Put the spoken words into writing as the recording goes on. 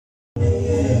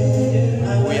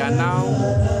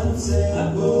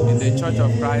in the Church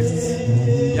of Christ,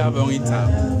 Mbiabong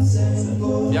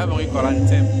Mbiabong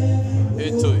Antem,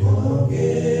 Etoi,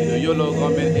 in the Yolo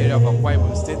government area of Akwa,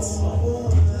 Ibom State,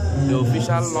 the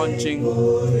official launching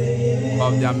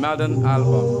of their modern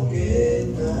album.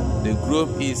 The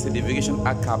group is Edification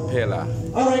Acappella.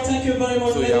 Alright, thank you very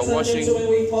much. So you are watching.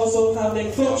 We also have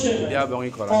the coaching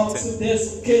of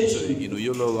today's occasion. In the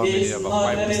Yolo government area of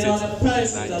Akwa, Ibom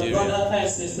State, Nigeria. Brother and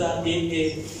sister Akwa.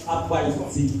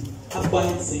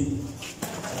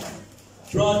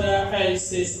 Brother and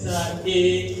sister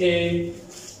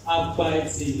Akwa.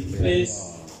 Please,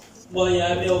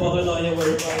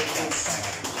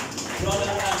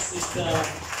 brother and sister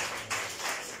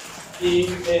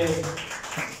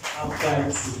Akwa.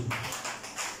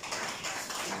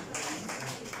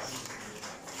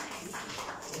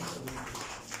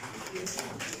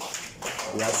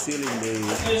 We are still in the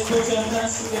official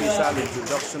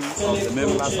introduction of the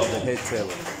members of the head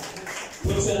table.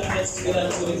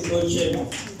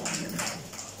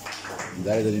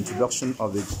 There is an introduction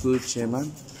of the full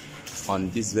chairman on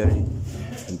this very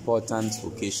important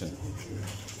occasion.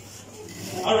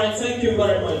 All right, thank you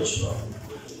very much.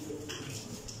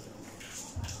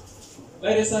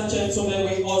 Ladies and gentlemen,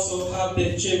 we also have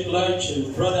the chief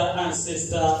launching, brother and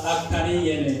sister Akwa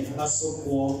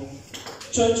Asokwo,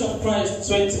 Church of Christ,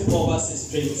 24 verses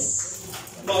streets.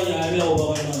 Brother and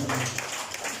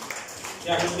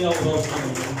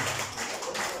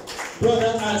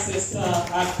sister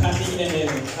Akwa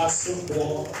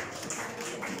Asokwo.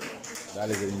 That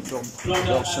is an introduction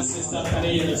of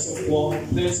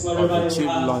the chief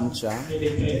launcher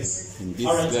in this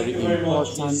very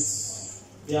important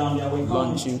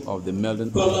launching of the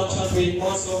Melbourne. We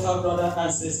also have brother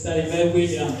and sister Ibom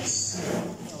Williams.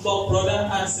 But brother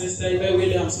and sister Ibom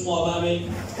Williams, more about me.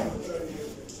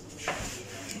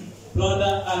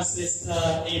 Brother and sister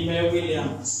Ibom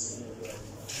Williams.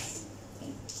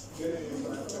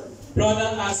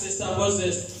 Brother and sister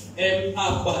Moses M.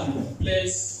 Akwa,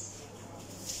 please.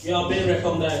 You are being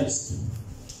recognized.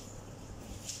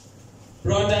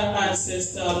 Brother and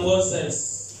sister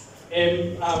Moses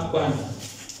M. Akwa.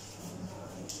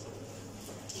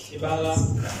 Ibala,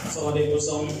 so they go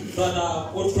some brother,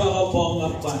 good brother Bong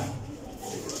Akwa.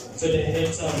 So the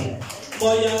heads up.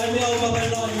 Boy, I'm over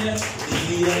here.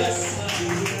 Yes.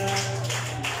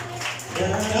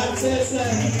 That's it, sir.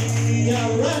 Yeah,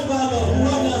 right, brother,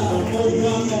 good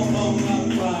brother Bong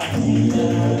Akwa.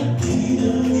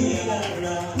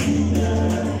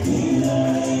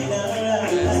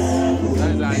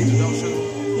 That is our introduction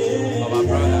of our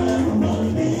brother.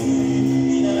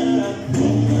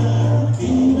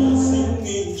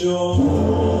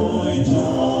 Joy,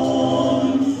 joy,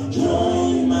 joy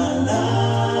in my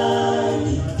life,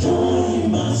 joy in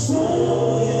my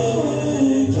soul,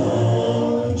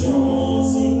 joy, joy,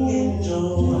 singing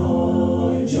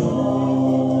joy,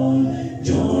 joy,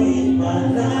 joy in my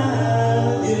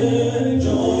life,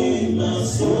 joy in my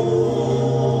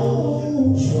soul,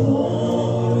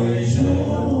 joy,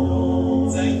 joy.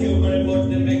 Thank you very much,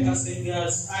 the Mecca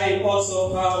singers. I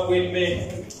also have with me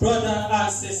brother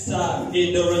and sister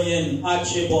Idoroyen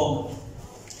Ibom.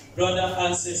 Brother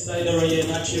and sister Idoroyen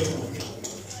Ibom.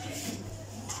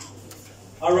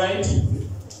 Alright.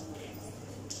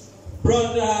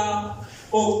 Brother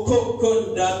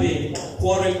Okokundabe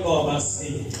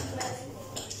Warikobasi.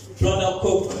 Brother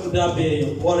Okokundabe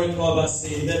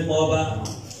Warikobasi. Then Moba.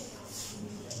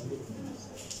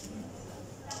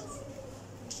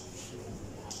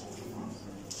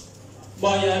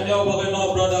 Boy, I know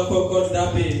brother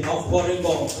Okokundabe of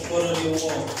Warikobasi for the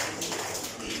war.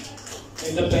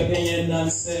 In the Pekinyan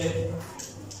dance,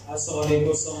 I saw the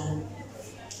go song.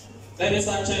 Ladies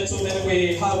and gentlemen,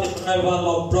 we have the arrival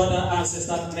of brother and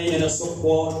sister Akwa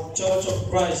Asokwo, Church of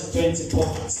Christ,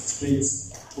 24 streets.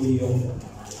 We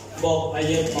Bob, I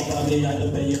am probably at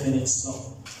the minutes.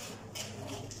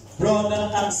 Brother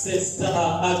and sister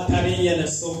Akwa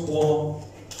Asokwo,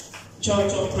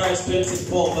 Church of Christ,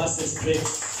 24 verses 3.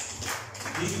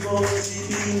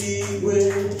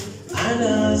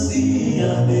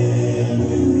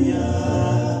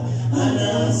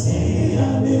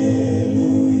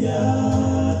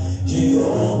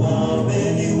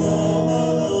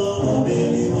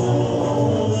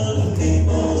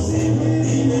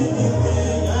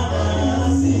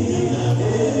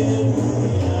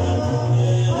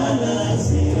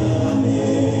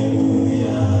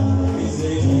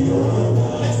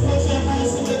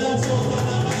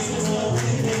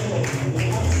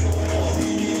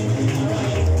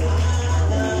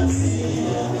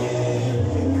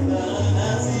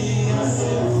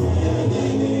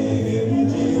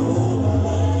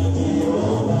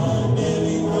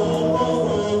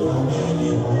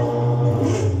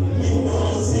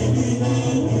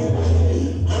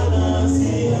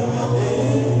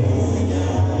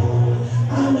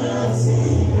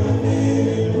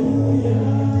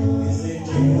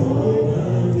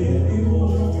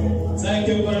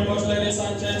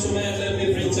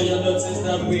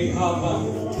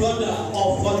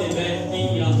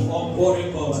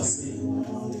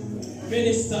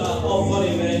 of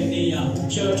Oliver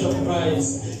Church of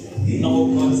Christ, no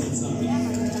concept.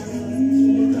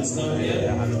 That's not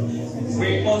here.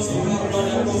 We also have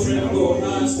Brother Kofrengo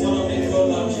as one of the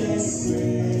co-launchers.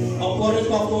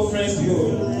 Aporiko Kofrengo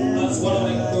as one of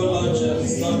the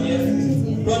co-launchers. Not here.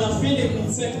 Brother Philip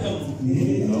Nsekom.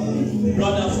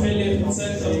 Brother Philip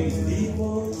Nsekom.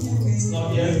 It's not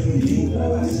here.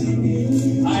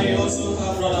 I also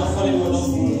have Brother Follywood of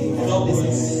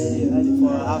Douglas.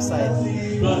 For outside.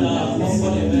 Brother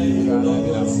Follywood.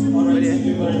 Alright, thank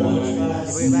you very much.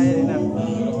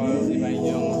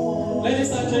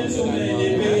 Ladies and gentlemen, the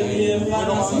very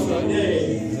fathers of the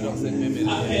day,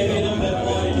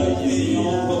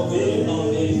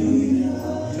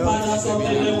 fathers of the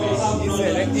day, we have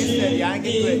Brother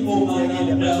Ibom and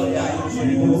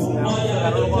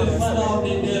father of the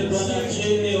day, Brother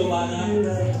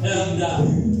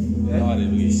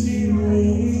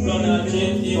Brother J.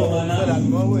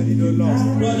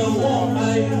 Brother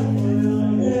Walkai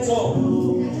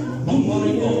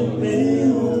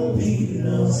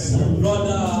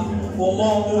Brother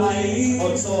Omokai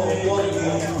also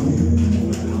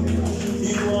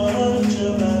you are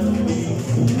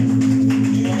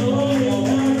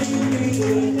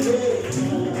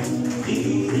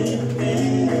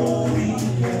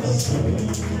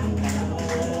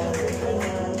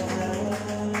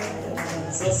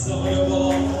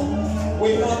we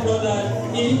have Brother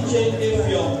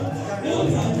Edification.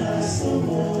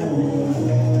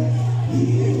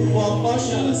 For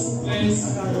ushers, please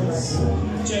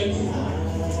check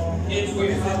if we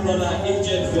have Brother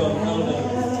Edification elder.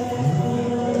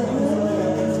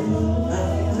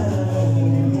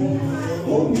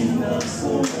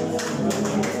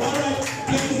 Alright,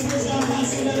 please put your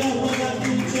hands together, Brother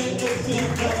Edification.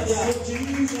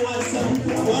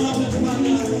 One of the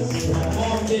fathers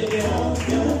of the day.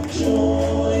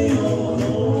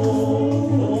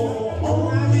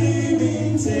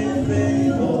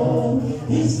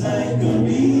 It's like a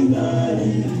river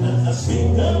in a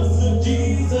sweet of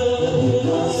Jesus.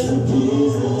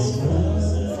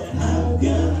 I've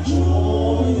got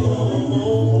joy.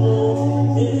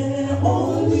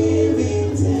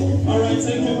 Alright,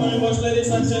 thank you very much, ladies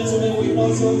and gentlemen. We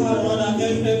also have Brother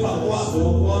Akwa.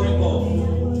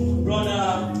 Brother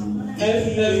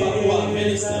Akwa,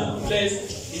 minister. Please,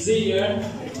 is he here?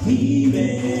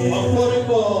 Akwa.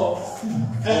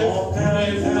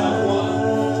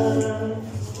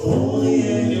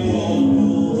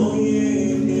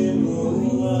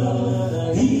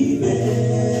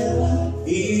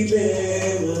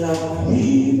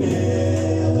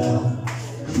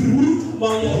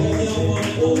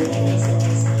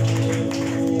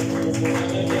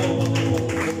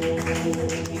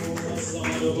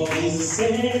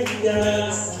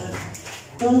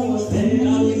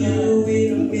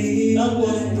 That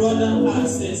was brother and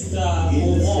sister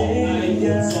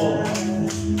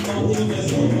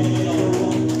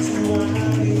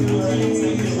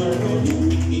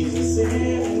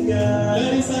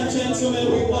ladies and gentlemen,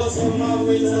 we also have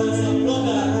with us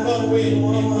Brother Godwin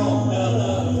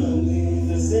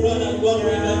Brother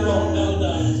Godwin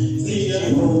Elder.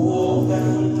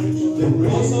 We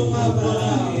also have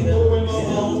Brother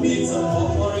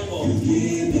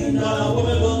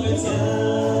Mbiabong minister.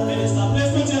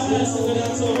 Please put your hands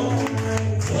together so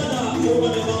Brother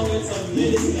Mbiabong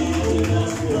minister.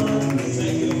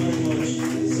 Thank you very much.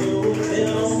 So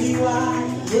tell me why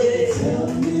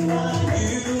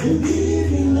you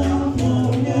giving up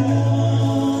on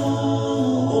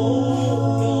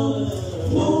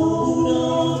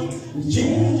God.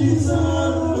 Changes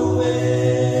on the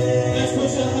way. Let's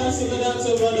put your hands together so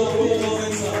Brother Mbiabong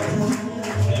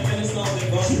minister of the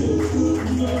gospel.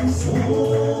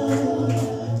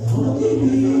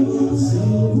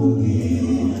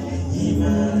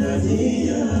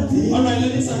 Alright,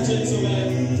 ladies and gentlemen,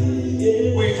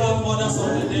 we have mothers of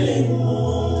the day.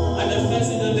 And the first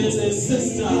in the list is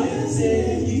Sister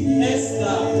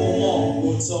Esther Omo.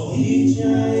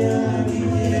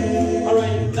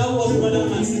 Alright, that was brother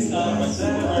and sister.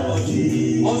 Thank you very much.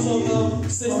 Also have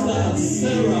Sister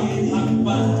Sarah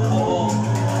Akwa.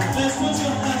 Let's put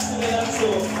your hands together so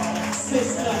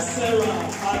Sister Sarah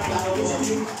Akwa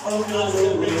as the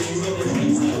bridges of the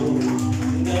meeting.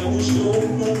 Never show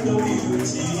the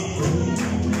beauty.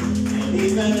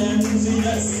 Even empty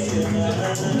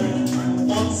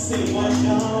not say what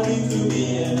shall it to be.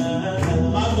 I'm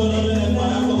gonna let the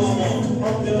fire go on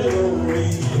of the glory.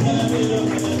 And we look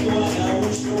at the one that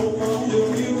will show the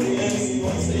beauty.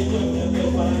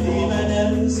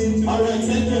 Alright,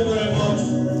 thank you very much.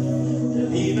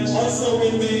 Also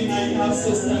with me, I have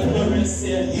Sister Glory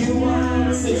here. You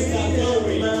are Sister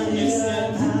Glory is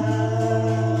here.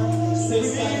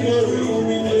 Sister Glory.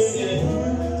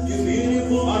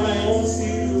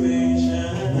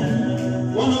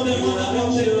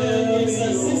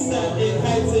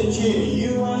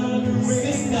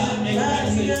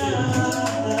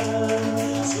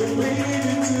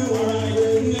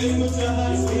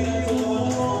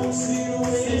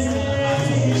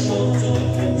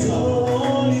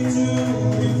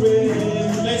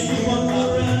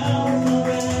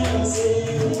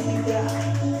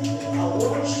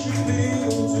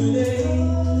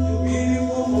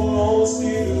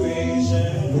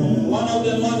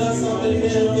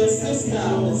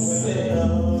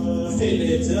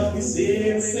 help me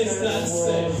see Sister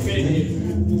Stephanie.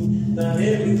 that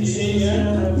everything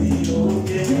gonna be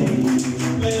okay.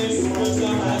 Please put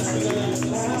your hands together,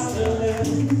 Sister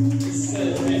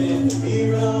Stephanie.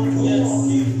 Yes,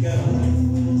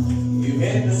 you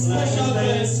made the Special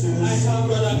place. I have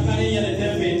Brother Kanye and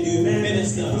David,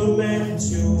 minister. movement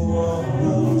to walk.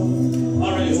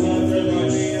 Alright, thank you very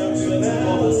much.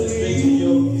 24 verses to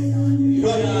you.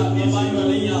 Brother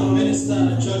Emmanuel, minister,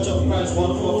 Church of Christ,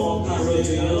 144 Carroll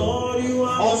to you.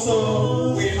 Also,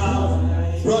 we have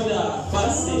Brother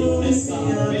Basti, minister.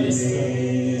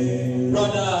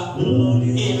 Brother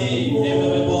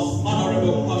Ibom,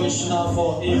 Honorable Commissioner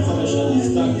for Information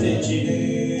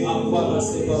Strategy, Akwa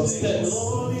States.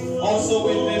 Also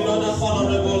with me, Brother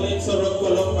Honorable Etoi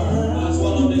as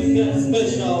one of the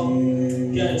special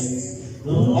guests.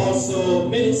 Also,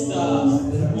 Minister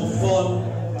Mufon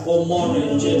Omori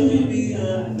JP.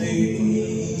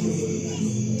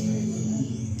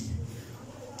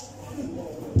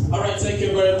 Alright, thank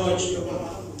you very much.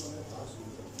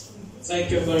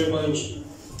 Thank you very much.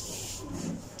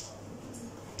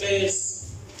 Please,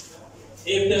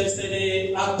 if there's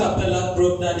any Acappella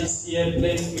group that is here,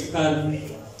 please you can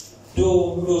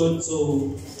do good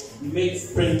to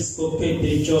make Prince locate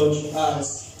the judge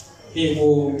as he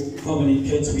will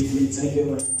communicate with me. Thank you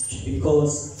very much,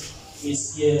 because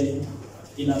he's here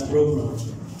in a program.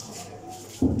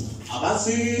 I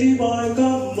see the boy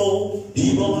come more,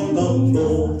 the boy come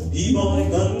more, the boy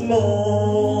come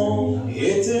more.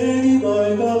 It's the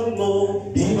boy come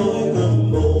more, the boy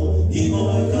come more, the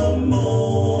boy come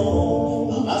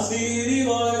more. I see the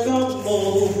boy come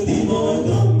more, the boy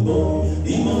come more,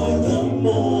 the boy come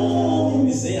more.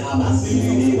 You say I see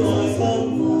the boy come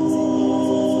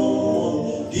more,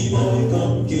 the boy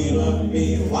come kill me.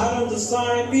 Why don't you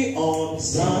sign me on,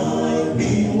 sign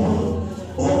me on?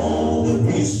 All the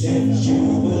Christians you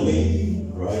believe,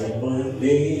 write my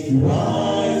name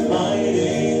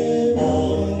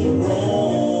on the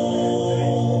roll.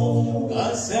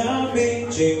 'Cause I've been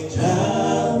changed,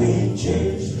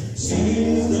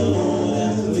 since the Lord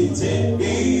has lifted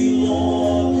me,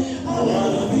 Lord. I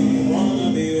wanna be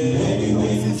with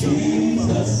anything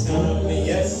Jesus come.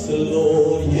 Yes,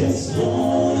 Lord, yes,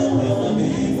 Lord. I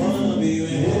wanna be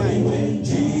with anything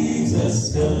Jesus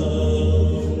come.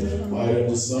 Why don't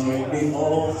you sign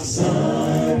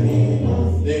me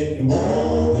on, then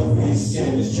all the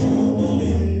Christians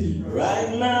jubilee.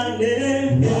 Write my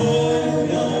name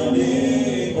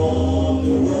on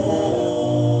the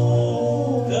roll.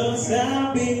 'Cause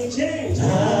I've been changed,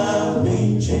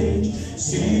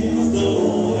 since the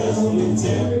Lord has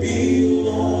lifted me,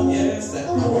 Lord. Yes, I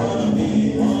wanna be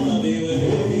with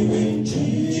everything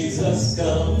Jesus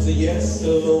comes. Yes,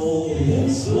 Lord,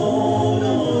 yes, Lord, I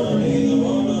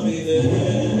wanna be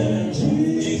there.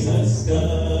 Jesus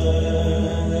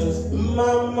comes.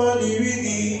 Mama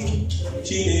dirigi,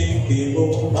 Chinekebo,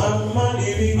 Mama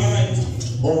dirigi,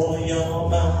 oh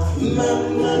yama,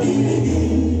 Mama dirigi,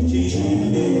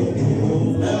 Chinekebo,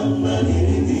 Mama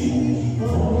dirigi,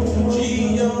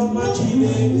 Chiyama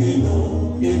Chinekebo,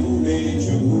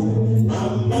 Ebubechu,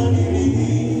 Mama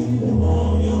dirigi,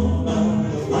 oh yama,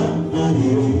 Mama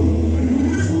dirigi.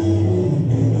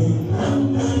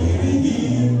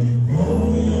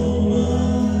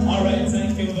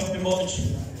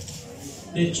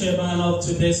 The chairman of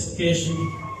today's occasion,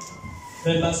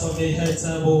 members of the head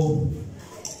table,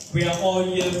 we are all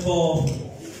here for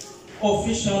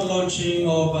official launching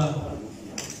of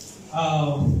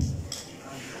our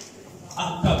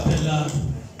Acappella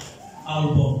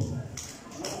album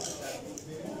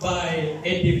by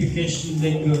Edification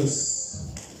Lagos.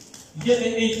 Here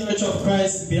in Church of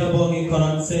Christ, Mbiabong, Ikot,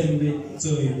 Antem,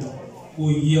 Etoi,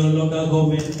 your local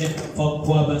government for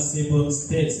Akwa, Ibom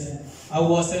State. I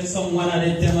was saying someone at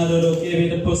the time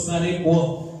the personal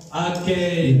Akwa,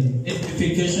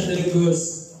 Edification Lagos,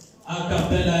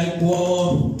 Acappella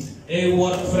Akwa, a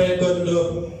word friend God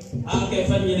love,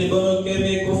 family bono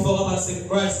keme ko for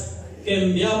Christ,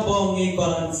 Mbiabong,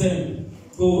 Ikot, Antem,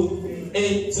 go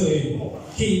Etoi,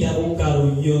 Kida Ukaro,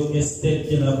 your estate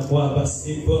in Akwa,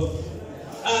 Ibom.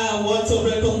 I want to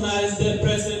recognize the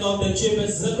president of the chief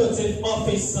executive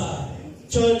officer,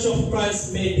 Church of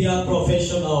Christ Media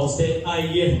Professionals. They are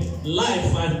here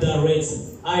live and direct.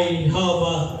 I have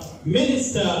a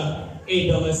minister,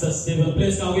 Idom, Mr. Stephen.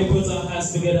 Please can we put our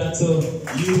hands together to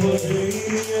you, executive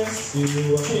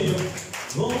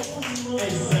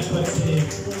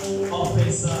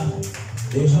officer,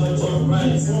 the Church of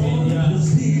Christ Media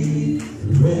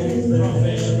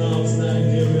Professionals,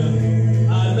 Nigeria.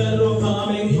 And then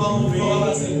coming from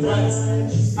us in Christ.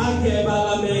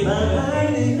 Acappella,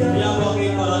 Mbiabong,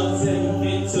 Ikot, Antem,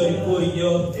 Etoi,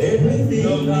 Everything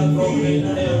local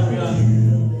government area.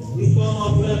 Come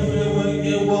on, everyone,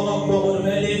 get warm up for the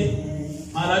belly.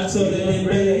 And actually,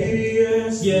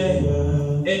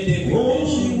 yeah,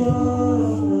 Edification,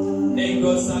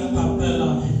 Ikot Cappella.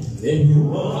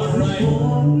 Alright,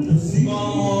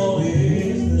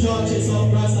 churches of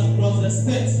Christ across the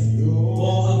state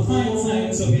for a fine time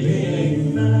to be here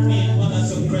in order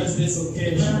to grace this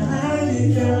occasion.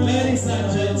 Ladies and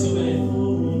gentlemen,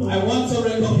 I want to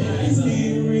recognize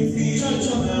Church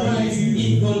of Christ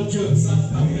Eagle Jokes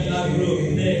Acappella Group.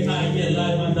 They are here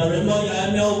live and the Remoya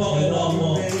and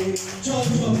Mbiabong.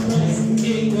 Church of Christ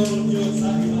Eagle Jokes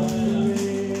Acappella.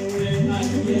 They are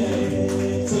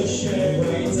here to share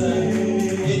with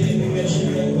Edification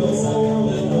and God's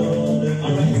Acappella.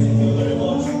 Alright, thank you very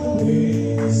much.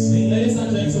 Ladies and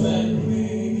gentlemen,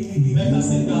 let us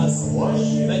sing us.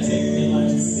 Let's take the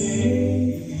lights.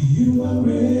 You are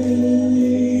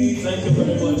great. Thank you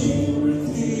very much.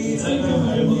 Thank you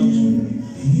very much.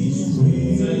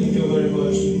 Thank you very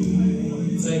much.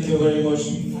 Thank you very much.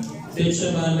 Dear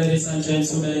Chairman, ladies and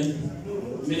gentlemen,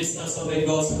 ministers of the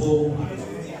gospel,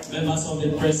 members of the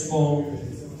press corps,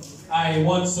 I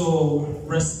want to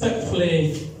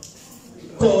respectfully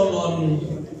call on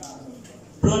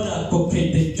Brother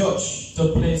Koke the Judge to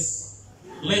please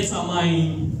later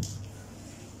mine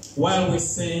while we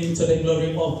sing to the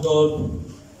glory of God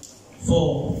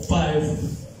for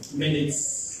 5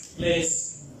 minutes.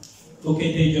 Please, Koke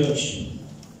the Judge,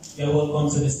 you are welcome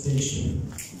to the stage.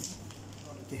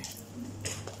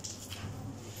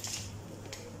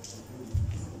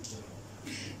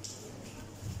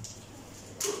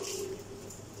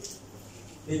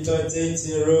 Etoi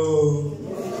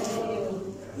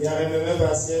ya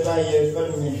remember say by your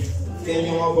family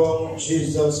Mbiabong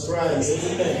Jesus Christ.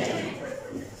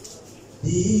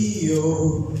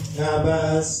 Dio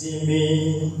nabasimi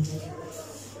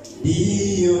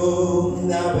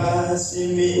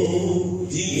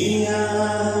Diamio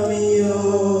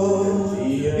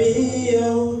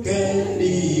Bio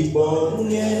kendi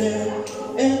bonge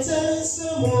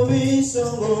Etenso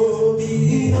bisongo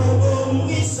Ibom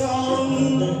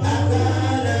isong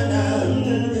Akana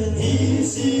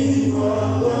isi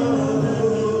wawa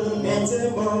Ete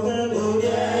bonga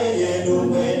doya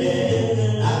wene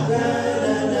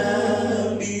Akana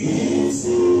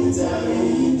isi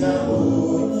tarika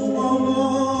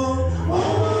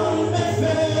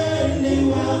mefeni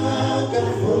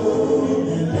wakafo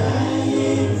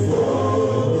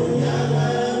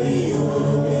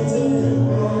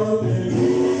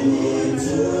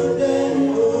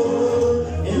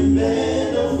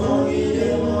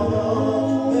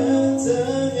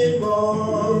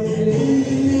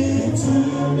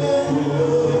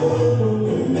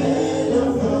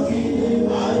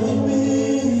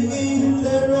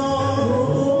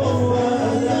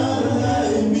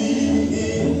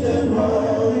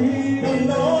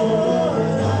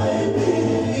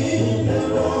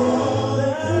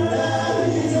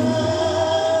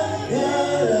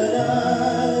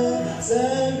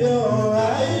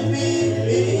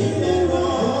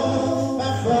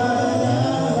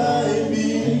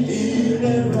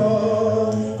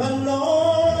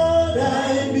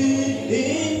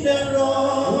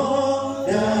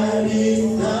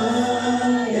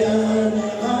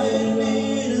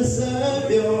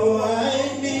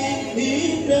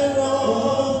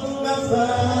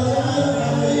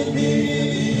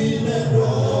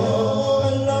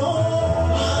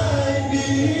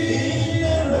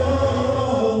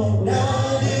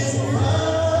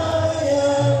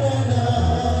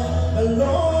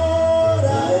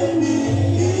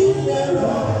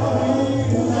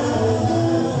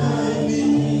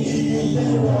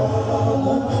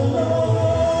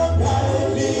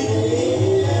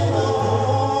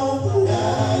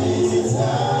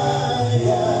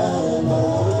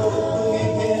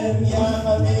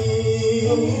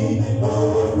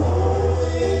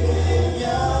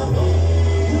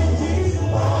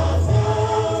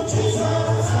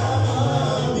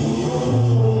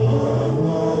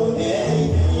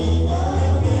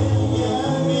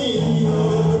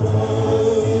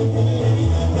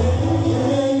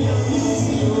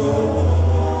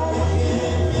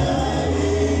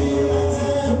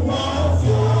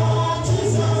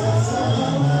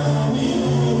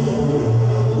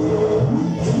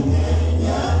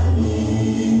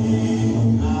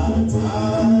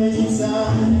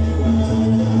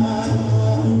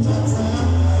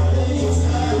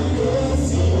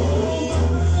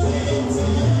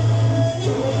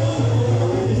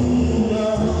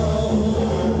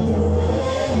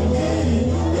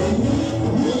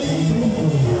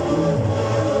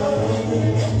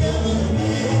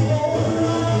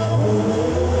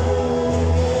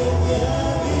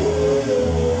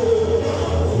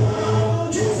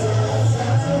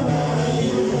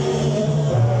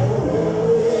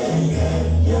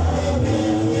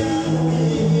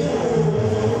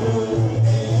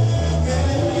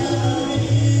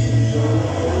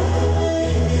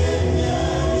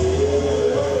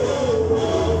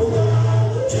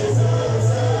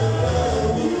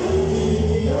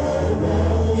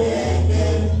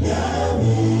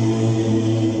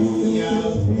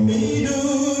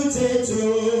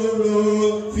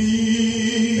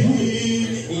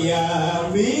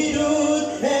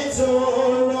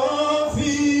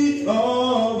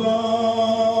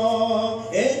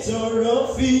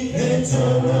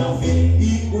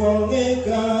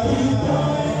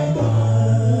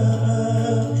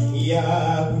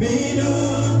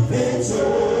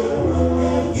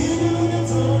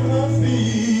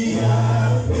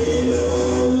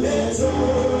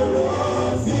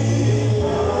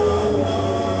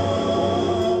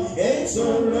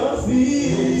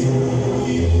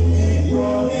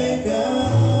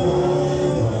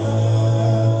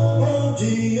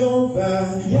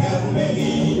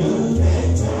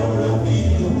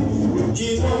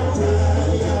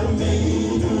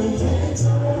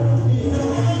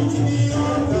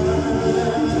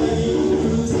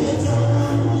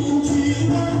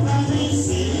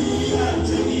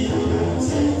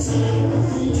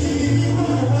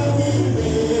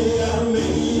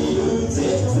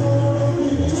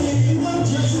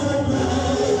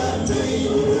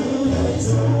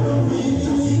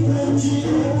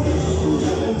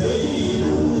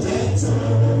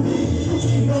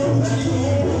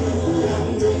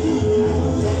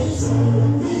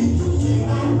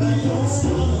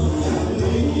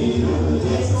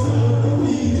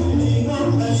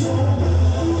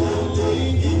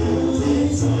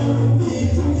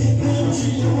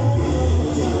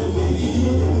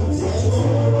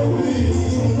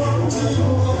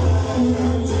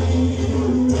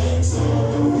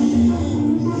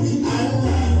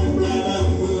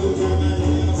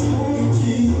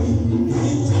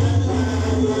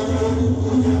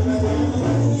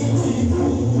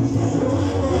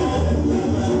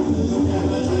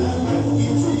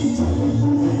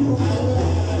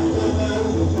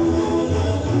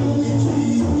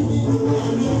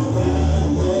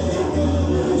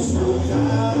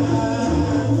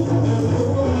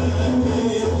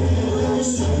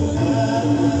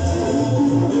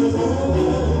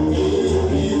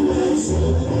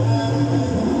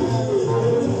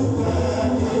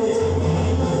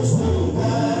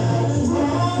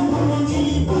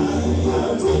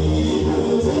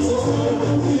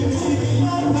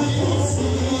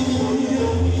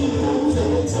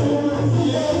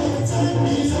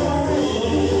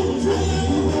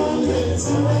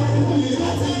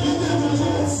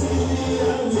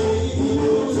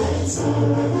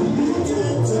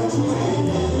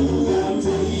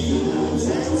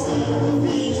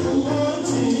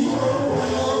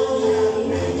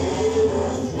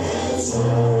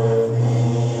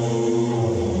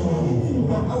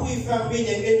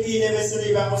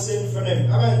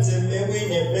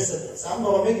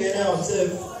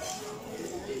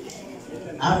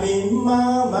I mean,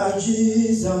 Mama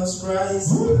Jesus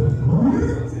Christ.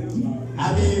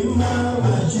 I mean,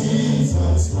 Mama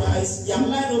Jesus Christ.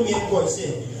 Yamla me voice.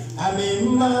 I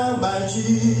mean, Mama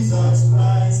Jesus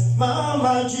Christ.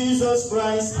 Mama Jesus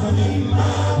Christ. I mean,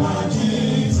 Mama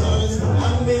Jesus. I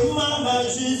mean, Mama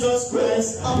Jesus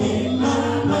Christ. I mean,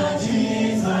 Mama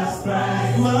Jesus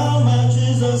Christ. Mama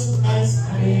Jesus Christ. I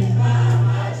mean,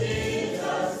 Mama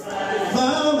Jesus Christ.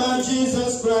 Mama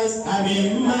Jesus Christ. I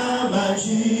mean, Mama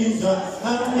Jesus.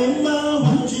 I mean,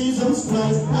 Mama Jesus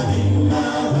Christ. I mean,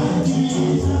 Mama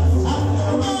Jesus.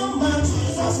 Mama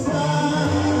Jesus Christ.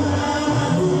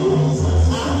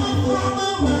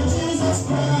 Mama Jesus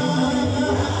Christ.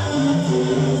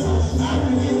 I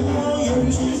mean,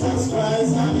 Jesus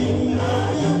Christ. I mean,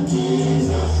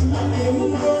 Jesus. I mean,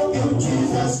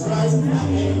 Jesus Christ. I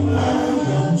mean,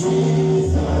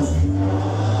 Jesus.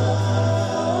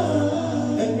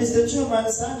 And Mr. Chairman,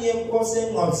 Sunday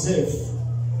causing observe.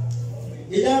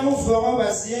 Il a un forum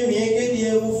basé, mais il y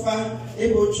a un fan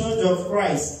et au Church of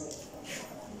Christ.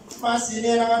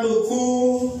 Fasciné la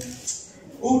coup.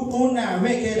 On a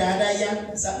make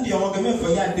daya, ça dit on va me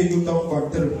faire de tout ton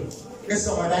contrôle. Que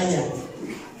ça va daya.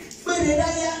 Mais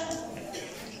daya,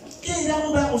 qu'est-ce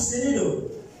qu'on va au Sénégal?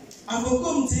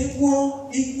 Avocat, c'est quoi?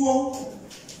 Et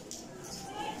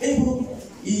bon,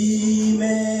 il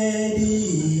m'a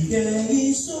dit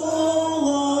qu'ils sont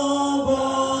bons.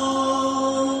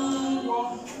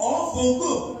 En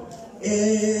beaucoup,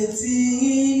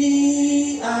 est-il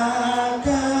à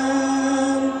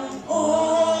calme?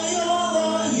 Oh,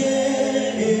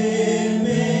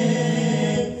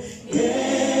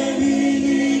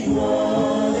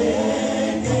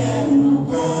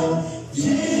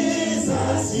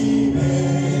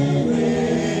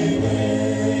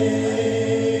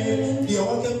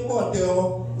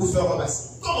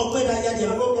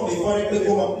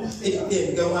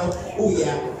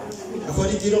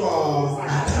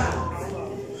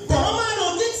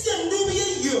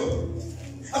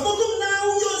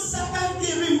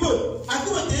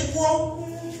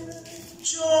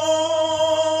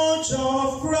 Church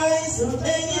of Christ,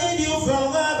 and you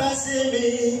from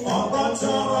Abasimi, or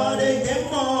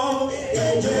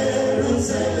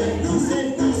Jerusalem.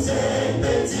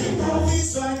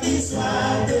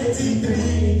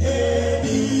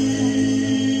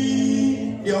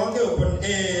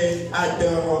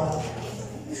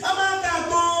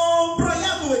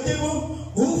 people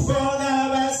who forgot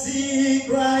about see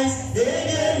Christ, they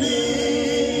get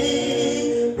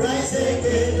me. Christ, they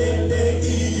get them, they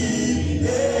give,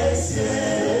 yes,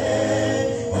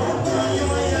 yeah. Oh, God, you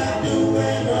are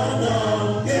doing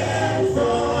on, get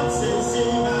forth,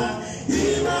 say,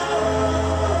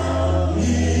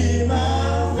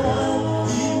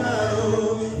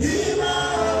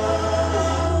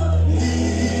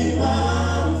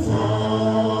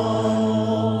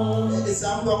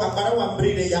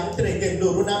 yang treke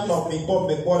dulu nak mau Ibom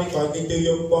bekori kau itu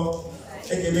yang kau,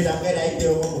 kita dah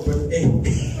itu mau pun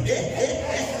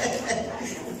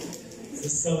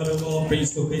Some of all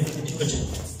praise to God,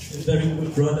 very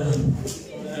good brother.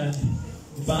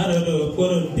 Father, the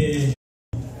quote de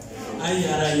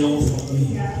ayara young for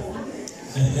me.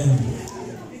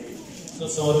 So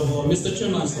sort of Mr.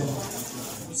 Chairman,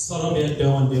 sort of be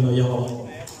down the your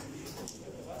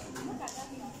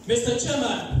Mr.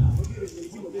 Chairman.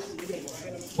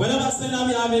 Whenever I send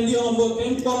me a video on book,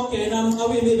 and talk, and I'm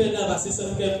away, maybe never see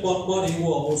some get one body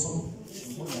war or something.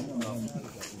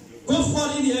 Good for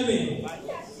the enemy.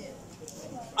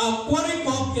 Akwa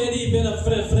ko kedi be na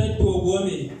friend to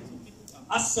womi.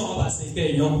 Aso ba se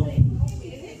ke yo.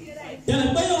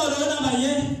 Tena ba yo ro na ma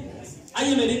ye.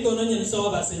 Aye me di ko no nyen so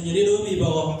ba se nyiri do mi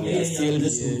ba.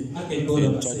 Ake go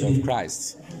the Church of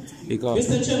Christ. Because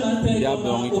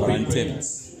Mbiabong Ikot Antem.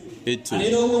 Etoi.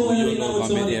 Area of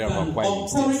Akwa.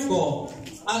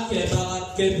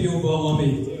 Acappella Cappella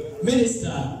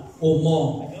Minister or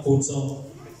more also.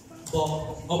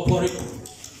 But operating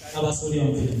abasuri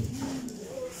on film.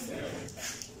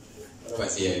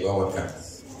 Masih bawa kan.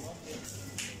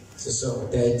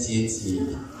 Sesuatu tadi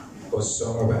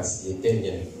kosong masih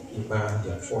tenyen ima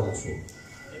yang fonfu.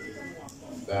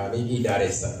 Bagi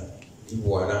daresa di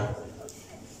buana.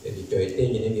 Jadi tu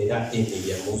tenyen ini dah tenyen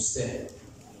yang musen.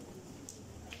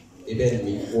 Iben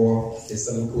mikwo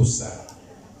sesam kusa.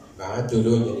 Bah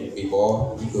dulu jadi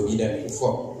bibo ikut dan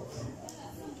ufo.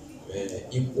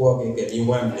 Ikwo ke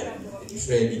liwan di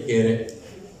Fred dikere.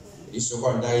 Di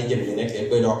sekolah dari jam ini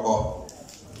ke berdoa.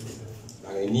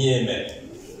 Ini eme,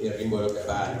 rimbo ke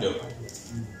bando.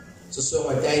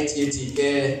 Sesuatu macam itu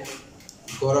ke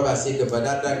korang masih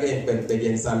kepada ke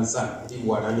pengen samsa di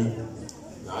wanami.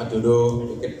 Nah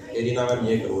dulu jadi nama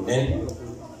dia kerunen.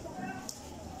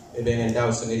 Dengan tahu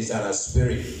sendiri sana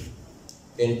spirit.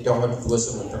 Entah tu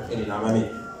semua ini nama ni.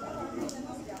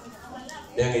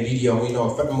 Dan ini dia orang ini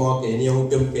fatma ke ini orang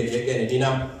dem ke dia ke ini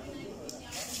nama.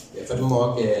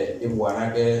 Fatma ke ibu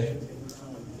anak ke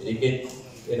sedikit.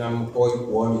 Enam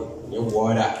koi kuami yang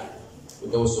wara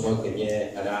untuk semua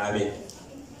kerja ada amin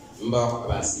mbak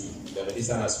basi dari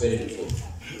sana spirit itu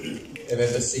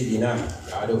ebe bersih dinam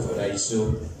ada pada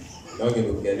isu lagi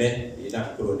bukene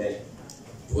dinam kurunen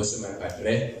dua semua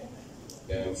kadre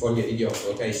dan fon jadi dia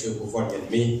orang isu kufon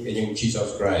jadi yang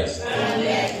Jesus Christ.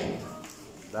 Amen.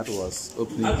 That was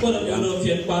opening. Aku nak jodoh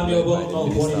fiat Mbiabong mau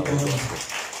boleh boleh.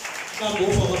 Kamu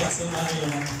mau bahasa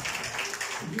mana?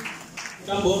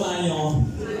 Kambo manyo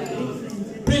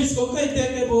Prince ko kay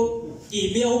teke bo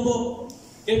email bo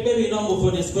ke be no mo for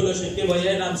the scholarship ke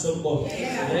boya nam so bo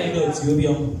e do ti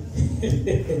obiom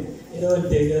e do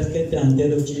teke ke tante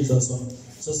do Jesus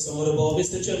so so bo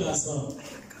Mr. Chairman so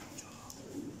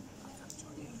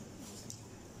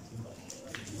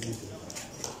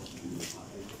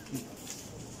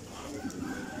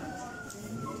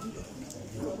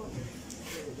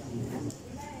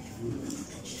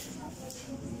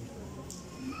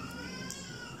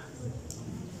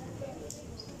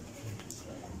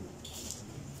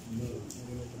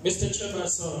Mr. Chairman,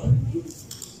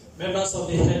 members of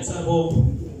the head table,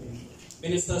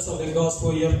 ministers of the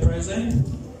gospel here present,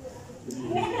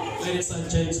 ladies and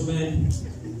gentlemen,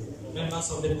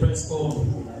 members of the press corps,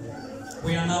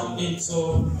 we are now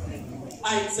into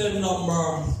item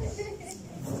number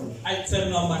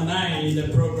 9 in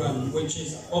the program, which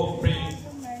is opening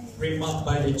remark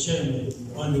by the chairman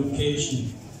on location.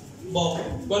 But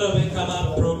what have we come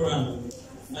up program?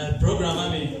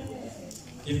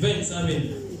 Events,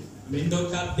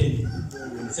 window captain,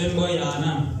 Sembo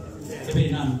Yana,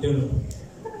 Ebinam Dolo.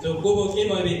 So Gobo came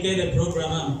over the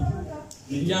program,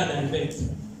 Minyada event,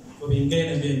 for being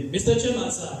gained event. Mr.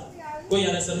 Chairman, sir, go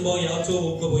Yana Sembo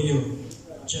Yato Gobo you,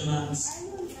 Chairman's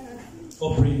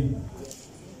opening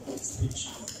speech.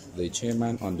 The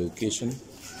chairman on the occasion,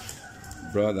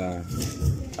 Brother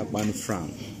Akwa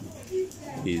Frank,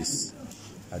 is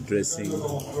addressing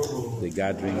the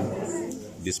gathering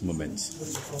this moment.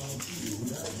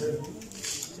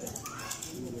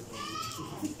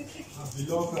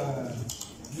 Beloved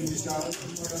ministers,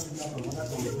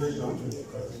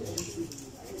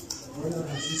 brothers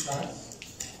and sisters,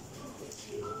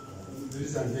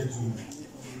 ladies and gentlemen,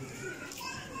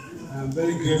 I am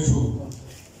very grateful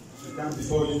to stand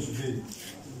before you today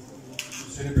to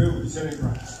celebrate with the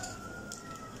celebrants.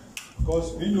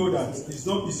 Because we know that it's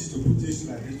not easy to put things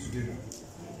like this together.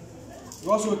 We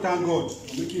also thank God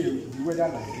for making the weather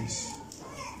like this.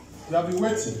 We have been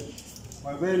waiting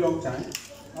for a very long time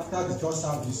after the church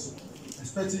service,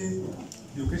 expecting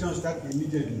the occasion to start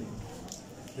immediately.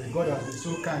 But God has been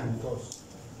so kind with us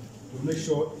to make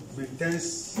sure it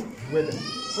maintains the weather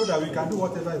so that we can do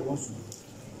whatever He wants to do.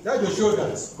 That just shows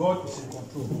that God is in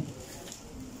control.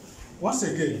 Once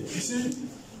again, you see,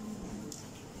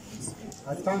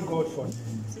 I thank God for the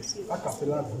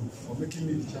Acappella group for making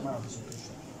me the chairman of this occasion.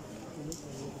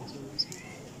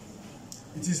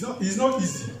 It's not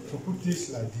easy to put things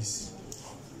like this.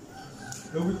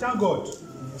 But we thank God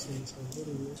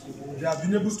they have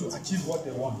been able to achieve what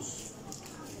they want.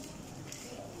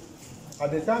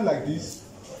 At a time like this,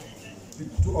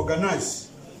 to organize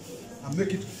and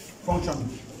make it functional,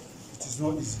 it is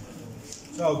not easy.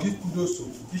 So I'll give kudos to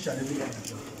each and every one of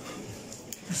them.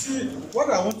 You see, what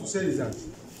I want to say is that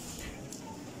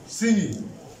singing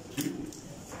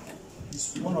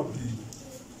is one of the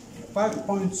 5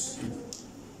 points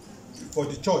for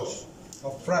the church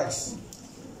of Christ.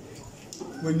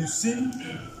 When you sing,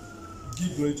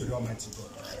 give glory to the Almighty God.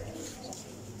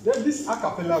 Then these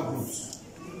Acappella groups,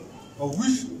 of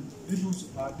which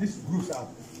these groups are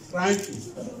trying to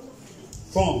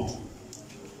form,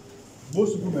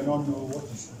 most people may not know what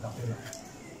is Acappella.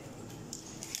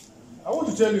 I want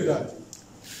to tell you that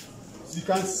you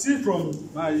can see from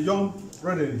my young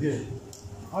brother here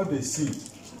how they sing.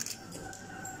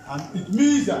 And it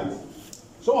means that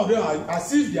some of them are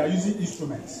as if they are using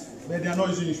instruments, but they are not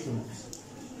using instruments.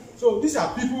 So these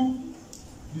are people,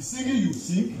 the singing you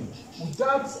sing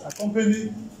without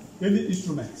accompanying any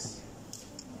instruments.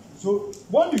 So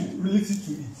when you relate it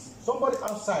to it, somebody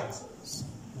outside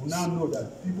will now know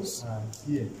that people are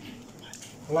here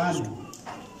planning.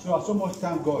 So I so much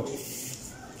thank God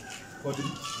for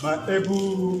my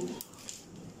able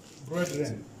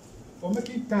brethren for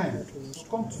making time to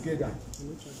come together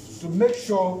to make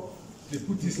sure they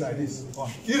put this like this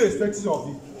on, irrespective of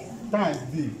the time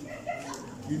being.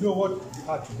 You know what we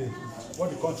are today, what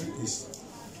the country is.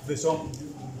 There's some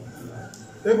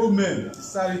able men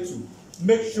decided to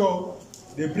make sure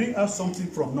they bring us something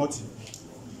from nothing.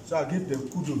 So I give them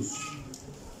kudos.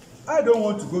 I don't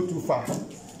want to go too far.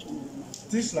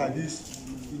 Things like this,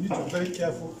 you need to be very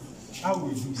careful how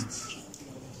we do it.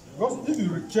 Because if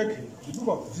you check the book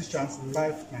of Ephesians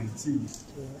 5:19,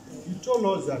 he told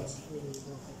us that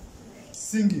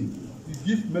singing, you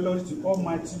give melody to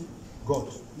Almighty God.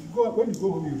 When you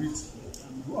go home, you read,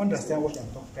 you understand what I'm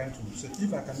trying to say.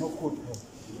 If I cannot quote more,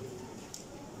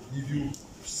 if you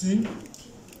sing,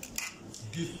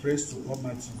 give praise to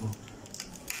Almighty God.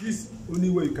 This is the only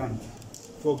way you can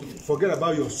forget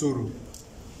about your sorrow.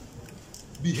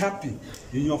 Be happy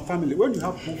in your family. When you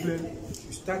have problem,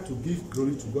 you start to give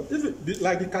glory to God. If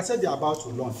like the cassette they are about to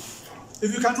launch,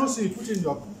 if you cannot see it, put it in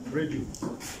your radio.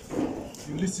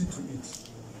 You listen to it.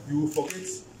 You will forget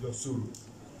your sorrow.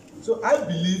 So I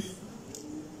believe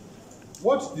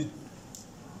what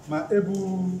my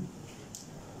able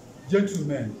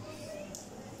gentlemen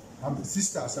and the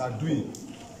sisters are doing,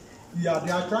 they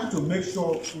are trying to make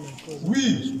sure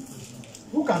we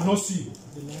who cannot see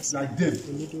like them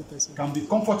can be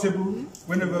comfortable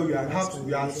whenever we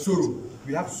have sorrow.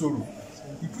 We have sorrow.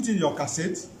 You put in your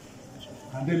cassette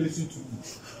and then listen to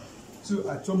it. So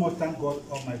I so much thank God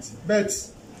Almighty. But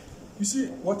you see,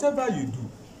 whatever you do,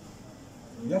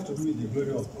 you have to do it in the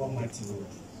glory of Almighty God.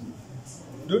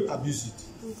 Don't abuse it.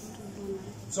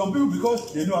 Some people,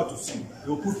 because they know how to sing, they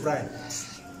will put pride.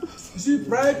 You see,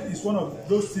 pride is one of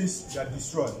those things that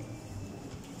destroy.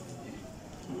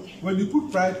 When you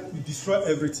put pride, you destroy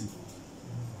everything.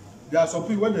 There are some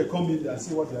people, when they come in, they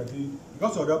see what they are doing.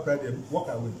 Because of that pride, they walk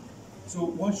away. So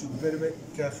one should be very, very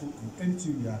careful in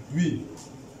anything you are doing,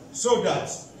 so that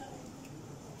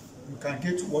you can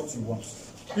get what you want.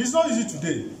 It's not easy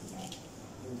today.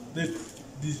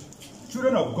 The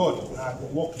children of God are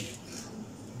working,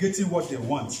 getting what they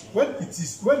want. When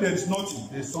there is nothing,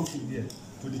 there is something there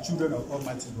to the children of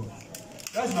Almighty God.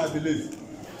 That's my belief.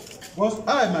 Because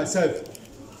I myself,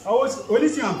 only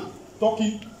thing I'm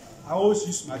talking, I always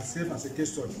use myself as a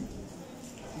case study.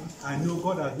 I know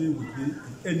God has been with me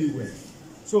anywhere.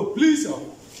 So please,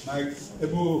 my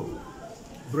able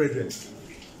brethren,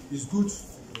 it's good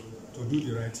to do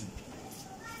the right thing.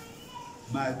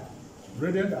 My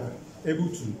brethren are able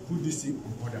to put this thing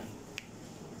in order.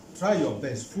 Try your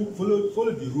best.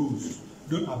 Follow the rules.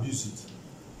 Don't abuse it.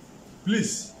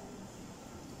 Please.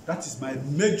 That is my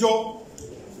major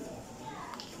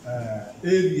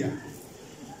area.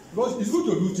 Because it's good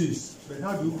to do things, but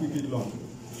how do you keep it long?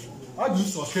 How do you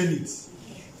sustain it?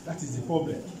 That is the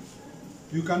problem.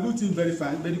 You can do things very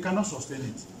fine, but you cannot sustain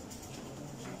it.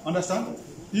 Understand?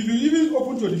 If you even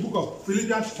open to the book of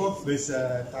Philippians 4 verse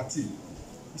 13,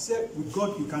 he said, with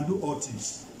God you can do all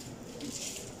things.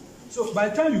 So by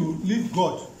the time you leave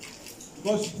God,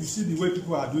 because you see the way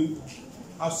people are doing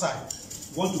outside,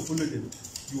 you want to follow them,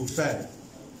 you will fail.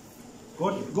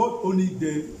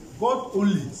 God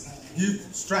only give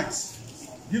strength,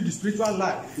 give the spiritual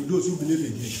life to those who believe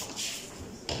in Him.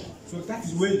 So that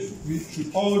is where we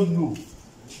should all know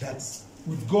that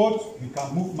with God we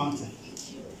can move mountains.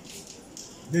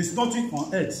 There is nothing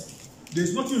on earth. There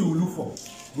is nothing you will look for.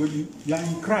 When you are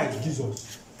in Christ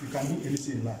Jesus, you can do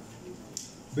anything in life.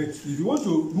 But if you want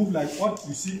to move like what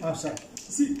you see outside,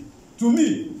 see, to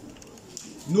me,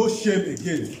 no shame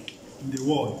again in the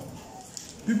world.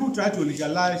 People try to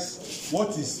legalize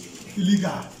what is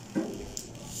illegal.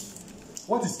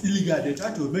 What is illegal, they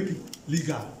try to make it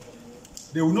legal.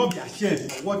 They will not be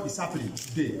ashamed of what is happening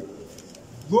today.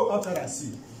 Go outside and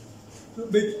see.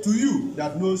 But to you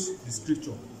that knows the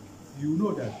scripture, you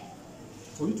know that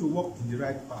for you to walk in the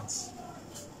right path,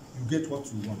 you get what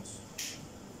you want.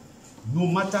 No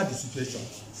matter the situation.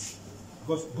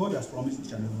 Because God has promised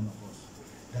each and every one of us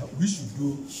that we should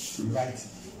do the right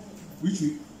thing. We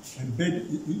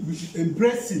should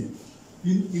embrace Him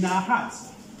in our hearts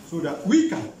so that we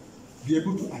can be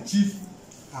able to achieve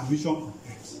our mission on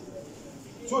earth.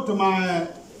 So to my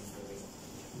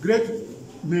great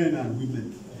men and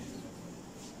women,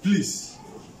 please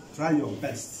try your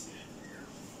best.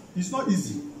 It's not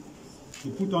easy to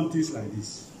put on things like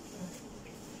this.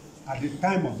 At the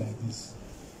time of like this,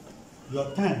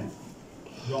 your time,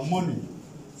 your money,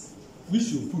 we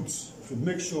should put to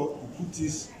make sure we put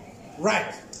this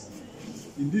right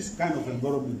in this kind of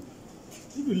environment.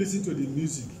 If you listen to the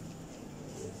music,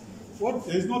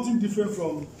 there is nothing different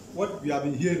from what we have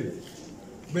been hearing,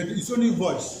 but it's only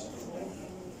voice.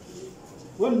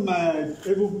 When my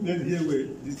able men here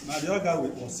my other guy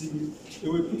was singing, they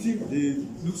were putting the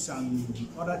looks and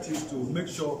other things to make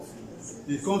sure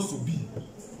it comes to be.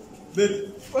 But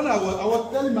when I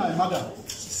was telling my mother,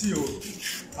 see,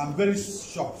 I'm very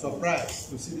shocked, surprised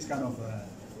to see this kind of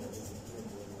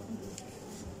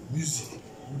music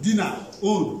within our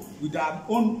own, with our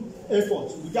own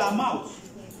efforts, with our mouth.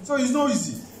 So it's not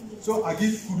easy. So I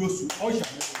give kudos to all. At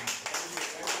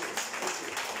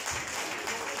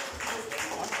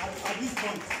this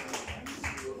point,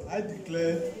 I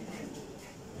declare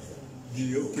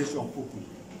the occasion open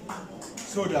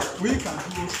so that we can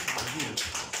do it.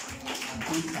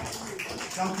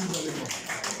 Thank you very much.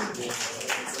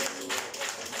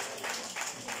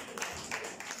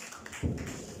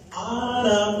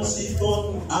 Adam sifon,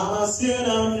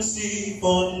 Adam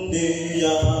sifon de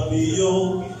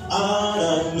Yabio.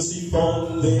 Adam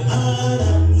sifon de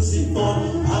Adam sifon,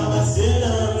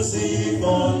 Adam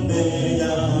sifon de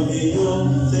Yabio.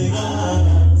 Say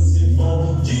Adam sifon,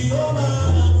 Jehovah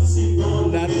sifon.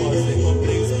 That was the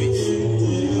opening speech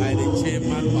by the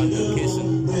chairman on the occasion.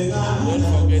 Don't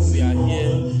forget we are here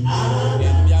in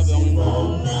Mbiabong,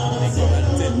 Ikot,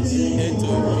 Antem,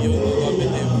 Etoi,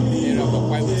 area of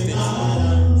Akwa State.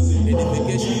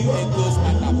 Edification echoes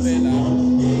Acappella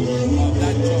of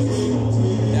that church.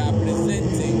 They are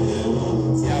presenting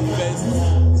their first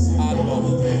album.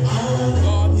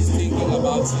 God is thinking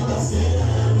about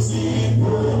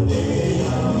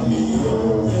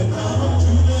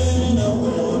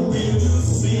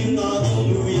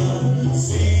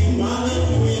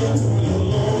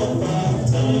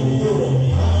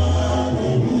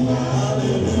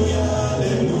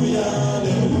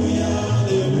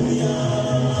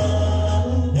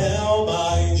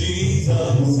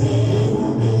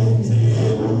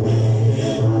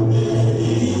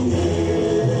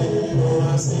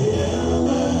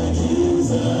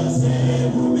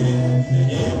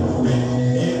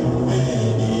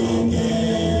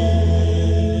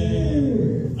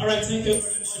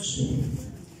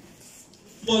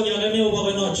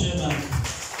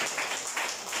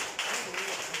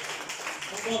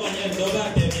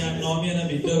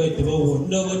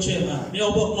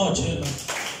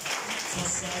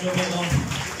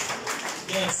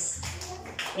Yes,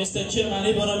 Mr. Chairman,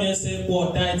 Ibom say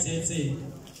what that is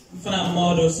from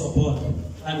model support,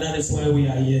 and that is why we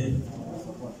are here,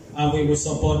 and we will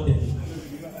support them.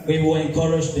 We will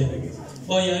encourage them.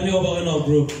 Oh yeah, Mbiabong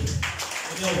group.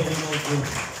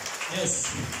 Yes,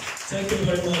 thank you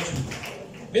very much,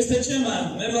 Mr.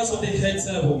 Chairman, members of the head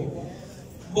table.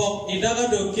 But it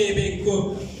doesn't okay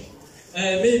go.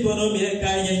 Maybe no me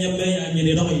can you be and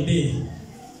you don't be.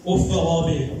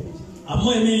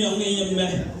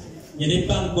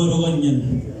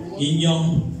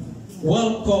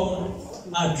 Welcome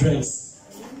address.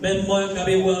 Men mo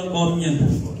kabi welcome nyen.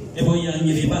 Ebo yang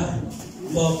nyiriba.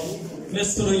 But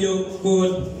Mr.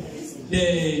 Yokud,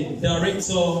 the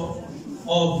director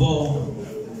of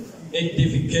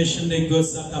Edification, the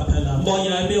goes Acappella. Mo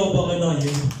ya be obo no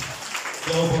you.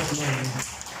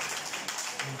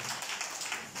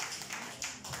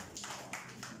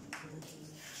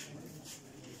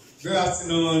 Good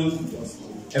afternoon,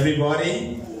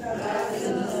 everybody.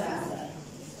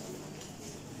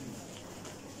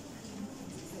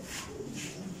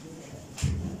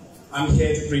 I'm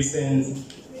here to present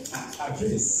an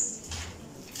address.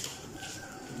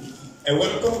 A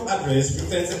welcome address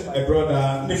presented by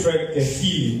Brother Nifred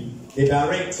Kefili, the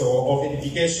director of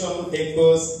Edification,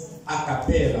 Ekos,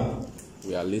 Acappella.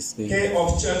 We are listening Care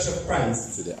of Church of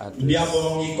Christ to the address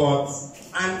Mbiabong, Ikot,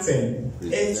 Antem,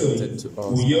 Etoi,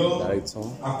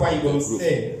 Akwa, Ibom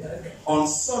State on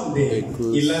Sunday,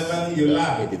 11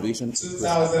 July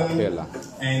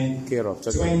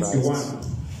 2021.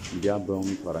 Mbiabong,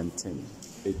 Antem,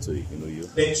 Etoi,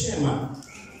 The chairman,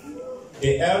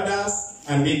 the elders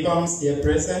and deacons here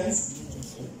present,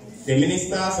 the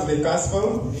ministers of the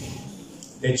gospel,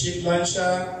 the chief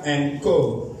launcher and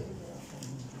co,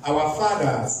 our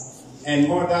fathers and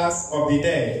mothers of the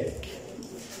dead,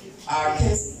 our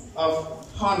guests of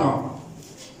honor,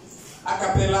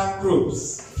 Acappella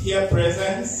groups here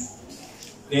present,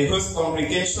 the host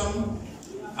congregation,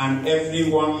 and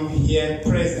everyone here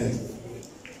present.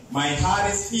 My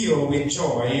heart is filled with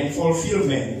joy and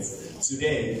fulfillment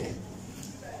today,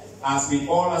 as we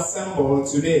all assemble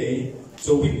today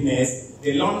to witness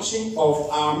the launching of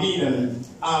our maiden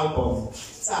album,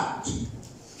 tagged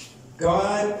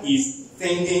God is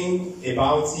Thinking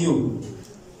About You.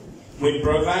 With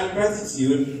profound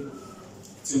gratitude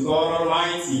to God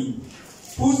Almighty,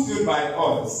 who stood by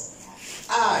us,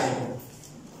 I,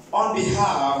 on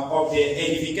behalf of the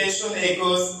Edification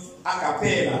Ekos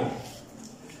Acappella,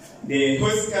 the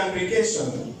host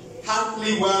congregation,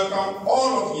 heartily welcome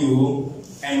all of you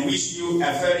and wish you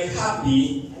a very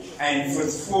happy and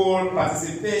fruitful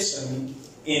participation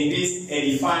in this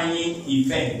edifying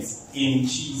event in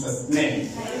Jesus' name.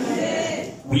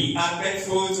 Amen. We are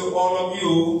grateful to all of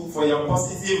you for your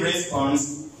positive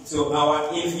response to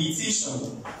our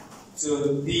invitation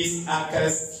to this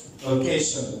August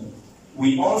occasion.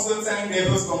 We also thank the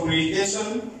host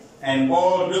congregation and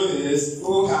all those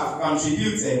who have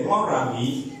contributed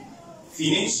morally,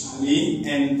 financially,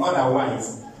 and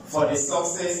otherwise for the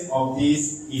success of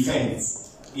this event.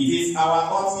 It is our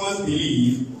utmost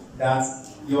belief that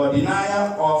your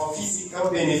denial of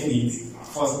physical benefit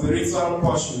for spiritual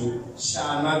pursuit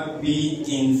shall not be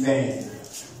in vain.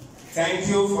 Thank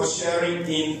you for sharing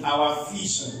in our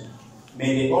vision.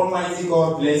 May the Almighty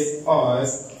God bless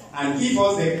us and give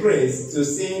us the grace to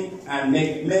sing and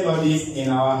make melodies in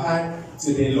our heart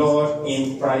to the Lord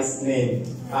in Christ's name.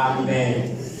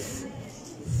 Amen.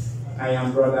 I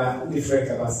am Brother Nifred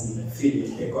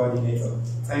Philip, the coordinator.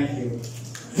 Thank you.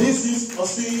 This is a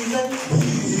season,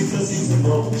 this is a season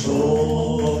of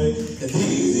joy, and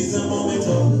this is a moment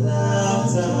of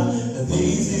laughter, and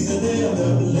this is a day of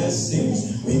the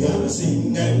blessings. We gotta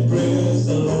sing and praise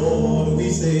the Lord. We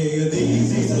say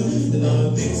this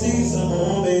is a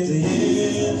moment,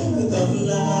 yeah, of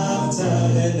laughter,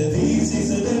 and this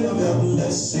is a day of the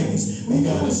blessings. We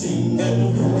gotta sing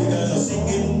and we gotta sing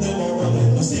in the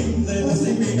morning, sing, we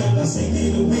gotta sing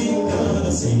in, we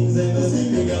gotta sing,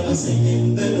 we gotta sing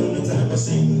in the time,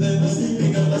 sing,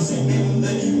 we gotta sing in,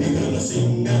 we gotta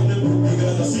sing and we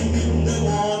gotta sing in the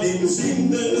morning, sing,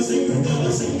 we gotta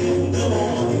sing in the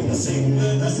morning, sing,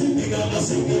 we gotta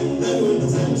sing in the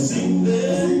time, sing,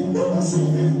 we gotta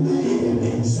sing in the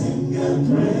evening, sing and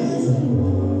praise.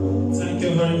 Thank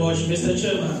you very much, Mr.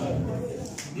 Chairman.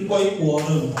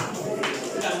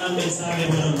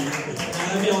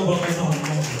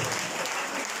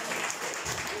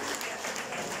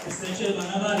 Mr. Chairman,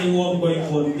 I'm not in one going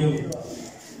for you.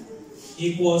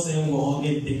 Equals and war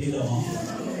in the kingdom.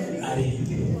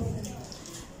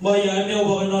 But I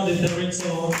know the director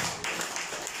of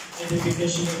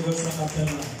Edification of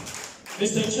Acappella.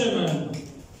 Mr. Chairman,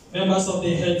 members of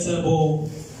the head table,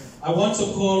 I want to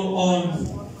call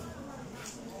on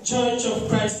Church of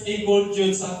Christ Eagle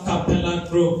Youth Cappella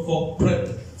Group for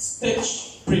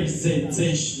stage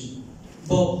presentation.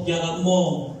 Bob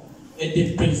Yalamo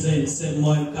Edit presents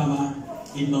Moy Kama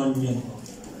in Onion.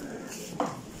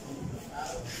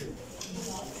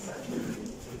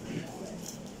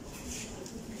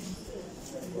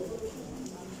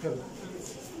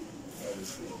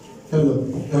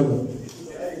 Hello.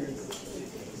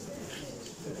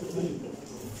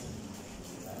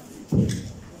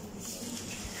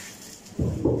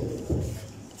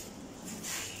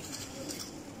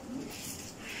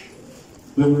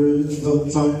 There is the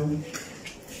time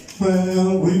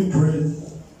when we praise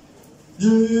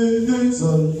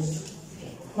Jesus,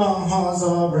 our hearts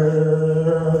are red.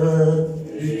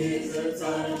 There is the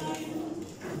time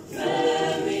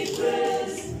when we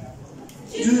praise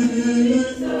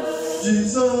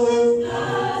Jesus,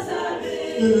 Nazareth.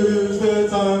 There is the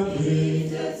time,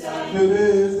 there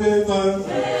is the time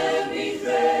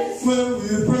when we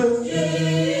praise Jesus,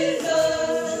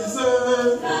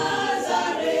 Nazareth.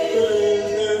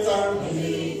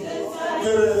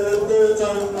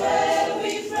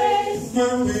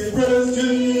 When we praise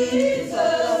Jesus,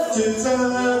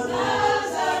 Nazareth.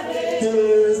 There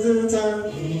is the time,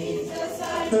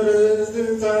 there is the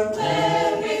time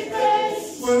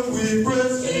when we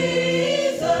praise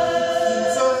Jesus,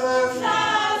 Nazareth.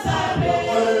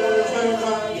 There is the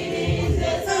time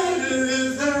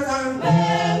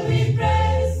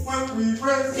when we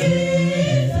praise Jesus,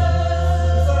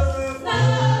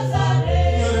 Nazareth.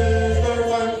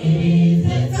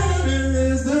 There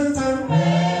is the time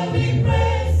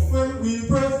when we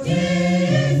praise Jesus,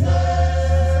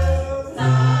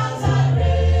 Nazareth.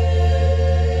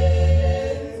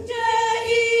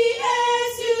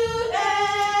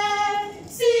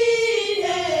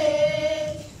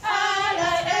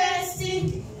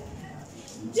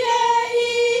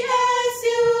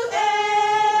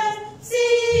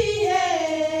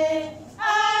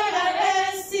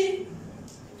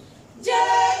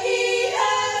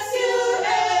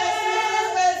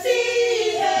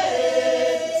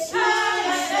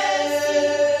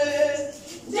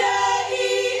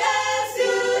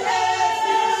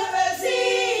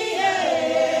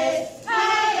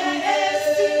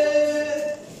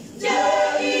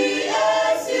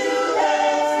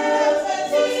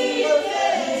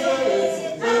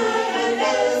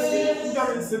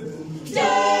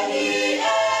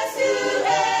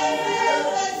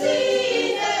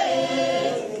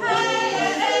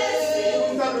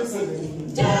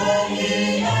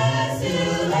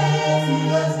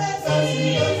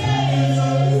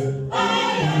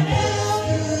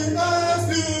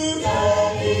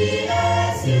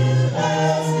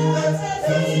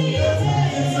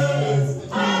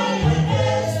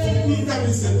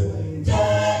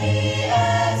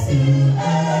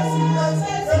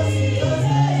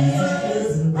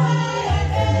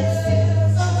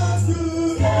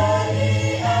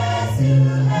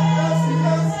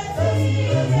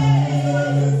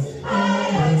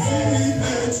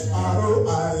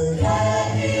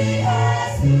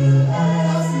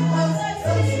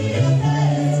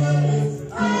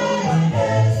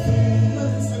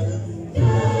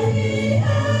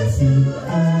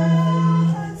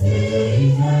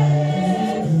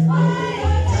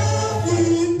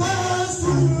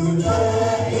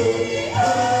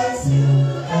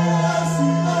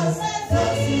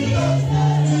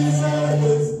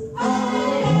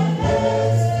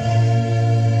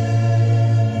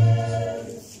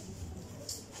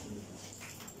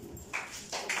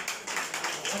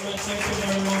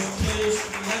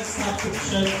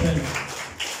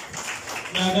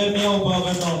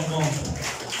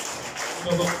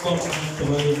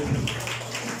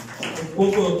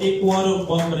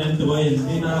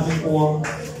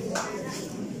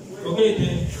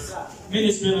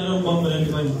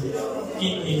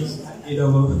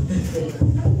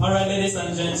 All right, ladies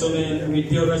and gentlemen, with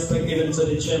due respect given to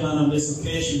the chairman of this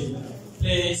occasion,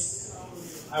 please,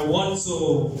 I want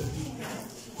to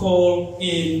call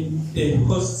in the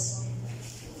host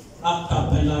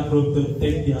Acappella group to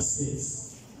take their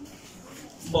seats.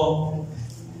 But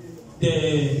the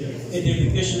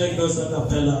Edification that goes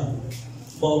Acappella,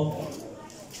 but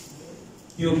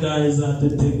you guys have to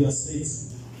take your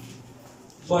seats.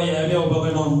 But yeah, we are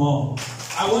going on more.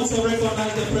 I want to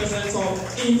recognize the presence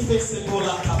of Invisible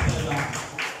Acappella.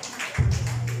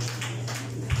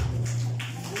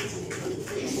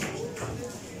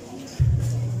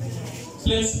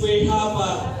 Please, we have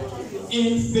an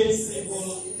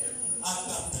Invisible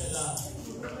Acappella.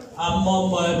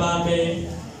 Among my baby,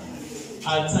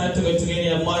 I tried to go to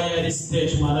get a Maya this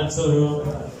stage, Maratoro.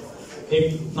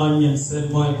 If Nonian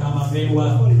said, Moy, come and make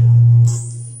one.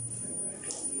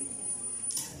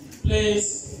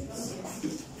 Please.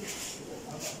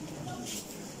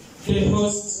 The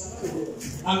host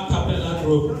Acappella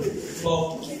group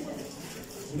for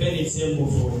very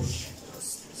simple.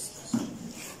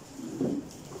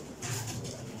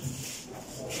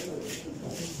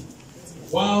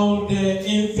 While the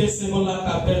Invisible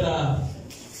Acappella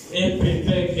is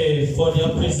prepared for their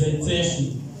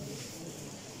presentation,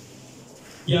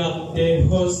 the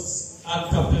host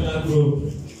Acappella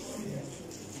group,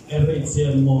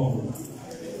 Etoi more.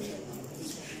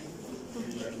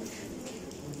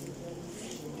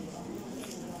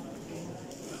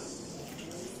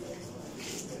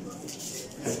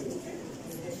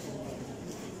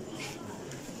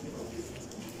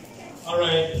 All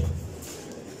right.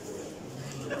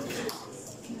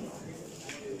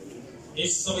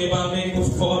 It's so about me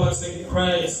for us in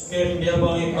Christ,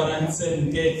 Mbiabong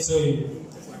Antem, Etoi,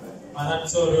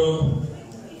 Manatoro,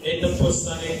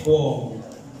 Edification Akwa.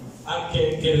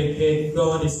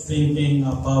 God is thinking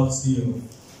about you.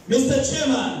 Mr.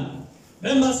 Chairman,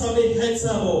 members of the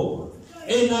Etoi,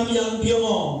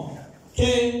 Mbiabong,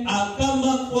 Ke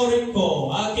Akamba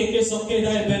Koriko, Ake Soke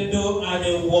Daibendo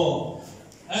Adewo.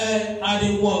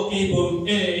 Adewo Ibom,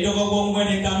 Idogong when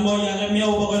it can more Yamio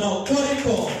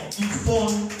Koriko,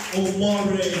 Fon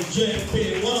Omore JP,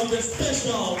 one of the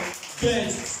special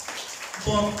guests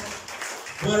from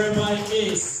wherever it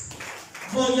is.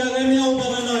 For Yamio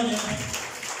Boganonia,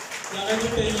 Yamio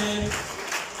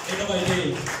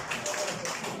Etoi.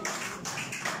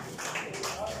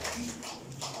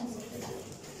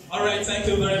 All right, thank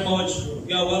you very much.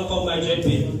 You are welcome by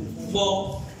JP.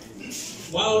 Well,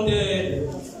 while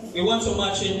we want to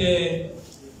march in the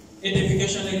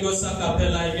Edification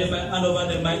Acappella, I hand over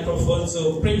the microphone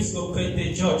to Prince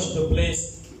the Judge to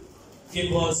please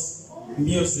give us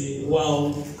music while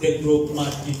the group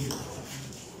marches.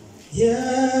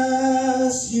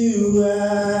 Yes, you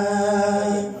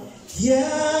are.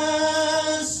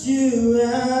 Yes, you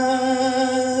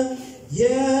are.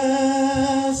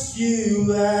 Yes,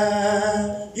 you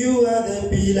are. You are the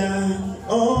pillar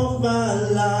of my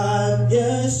life.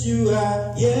 Yes, you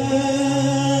are.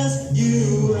 Yes,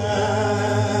 you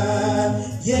are.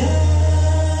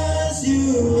 Yes,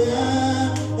 you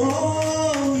are.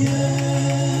 Oh,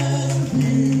 yes,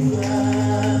 you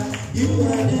are. You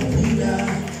are the pillar.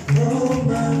 Oh,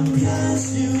 my, yes,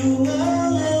 you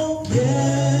are. Oh,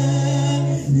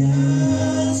 yes,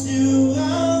 yes, you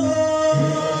are.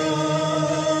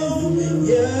 Oh,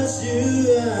 yes, you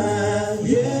are.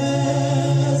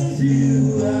 Yes, you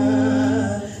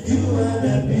are. You are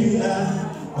the pillar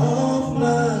of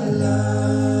my life.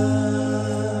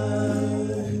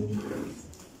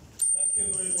 Thank you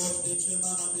very much, the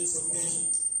chairman on this occasion.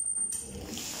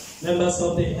 Members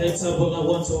of the Etoi, I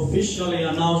want to officially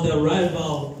announce the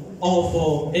arrival of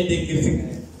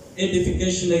Edification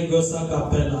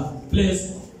Acappella. Please,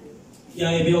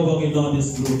 Mbiabong on this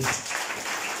group.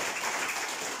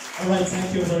 All right,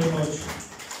 thank you very much.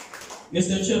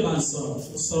 Mr. Chairman, sir,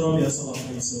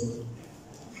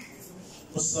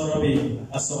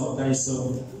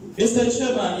 Mr.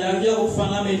 Chairman,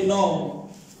 Ufana no.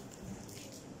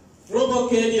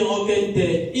 Robokedi Rogente,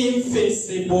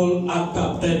 Infeasible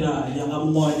Acappella,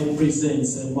 Yamamoy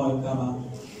presents and Moikama.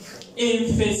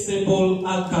 Infeasible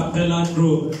Acappella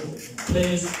group.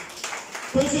 Please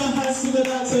put your hands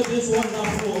together to this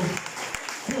wonderful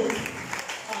group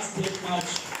as they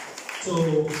march to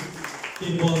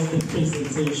give us the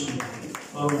presentation.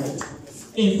 Alright.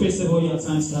 Infeasible, your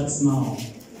time starts now.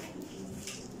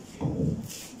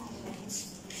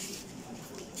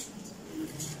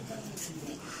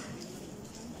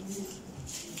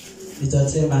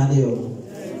 Mr. Mario,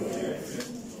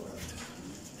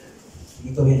 you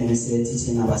come in and say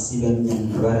teaching about civil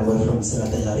men right away from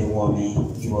Saratayari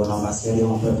Wame. You will not ask your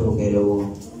own purple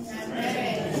girl.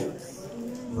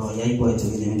 No, you're going to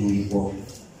get in the war.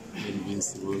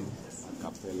 Invincible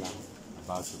Acappella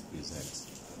about to present.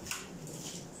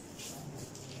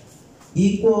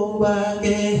 Ikot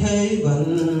ke heaven,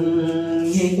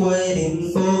 Ikot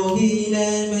in body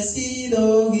name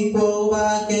Mesido, Ikot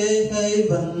ke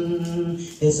heaven.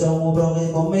 It's all about it,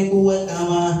 but make what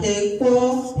I'm a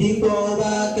Ikot ke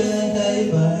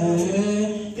heaven,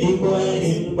 Ikot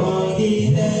in body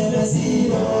name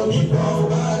Mesido,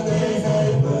 Ikot ke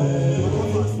heaven.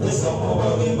 It's all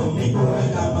about it, but make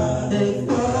what I'm a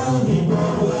Ikot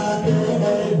ke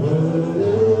heaven.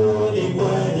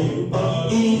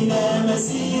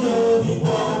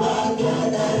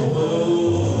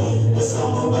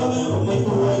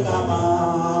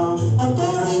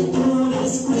 According to the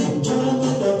scripture,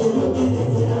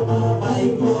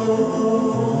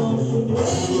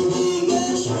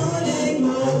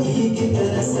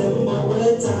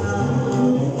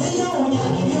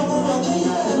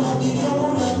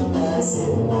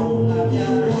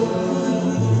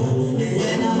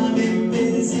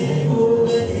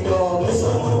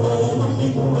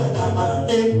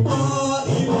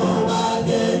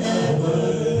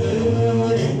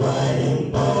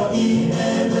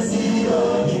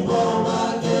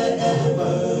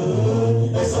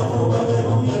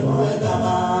 Come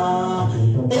on.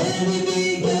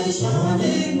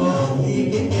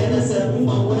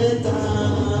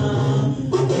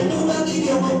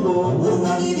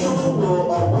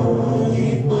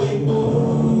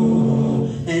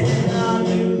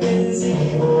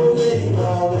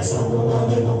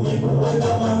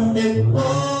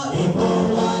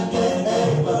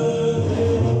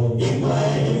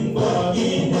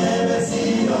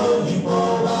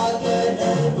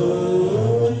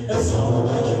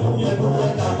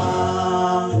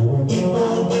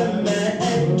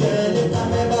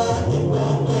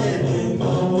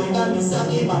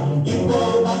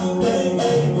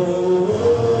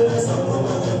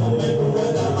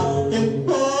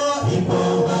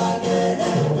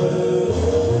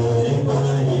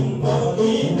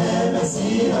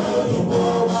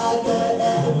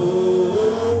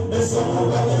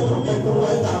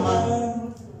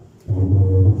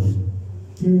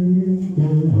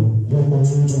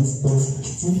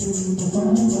 Thank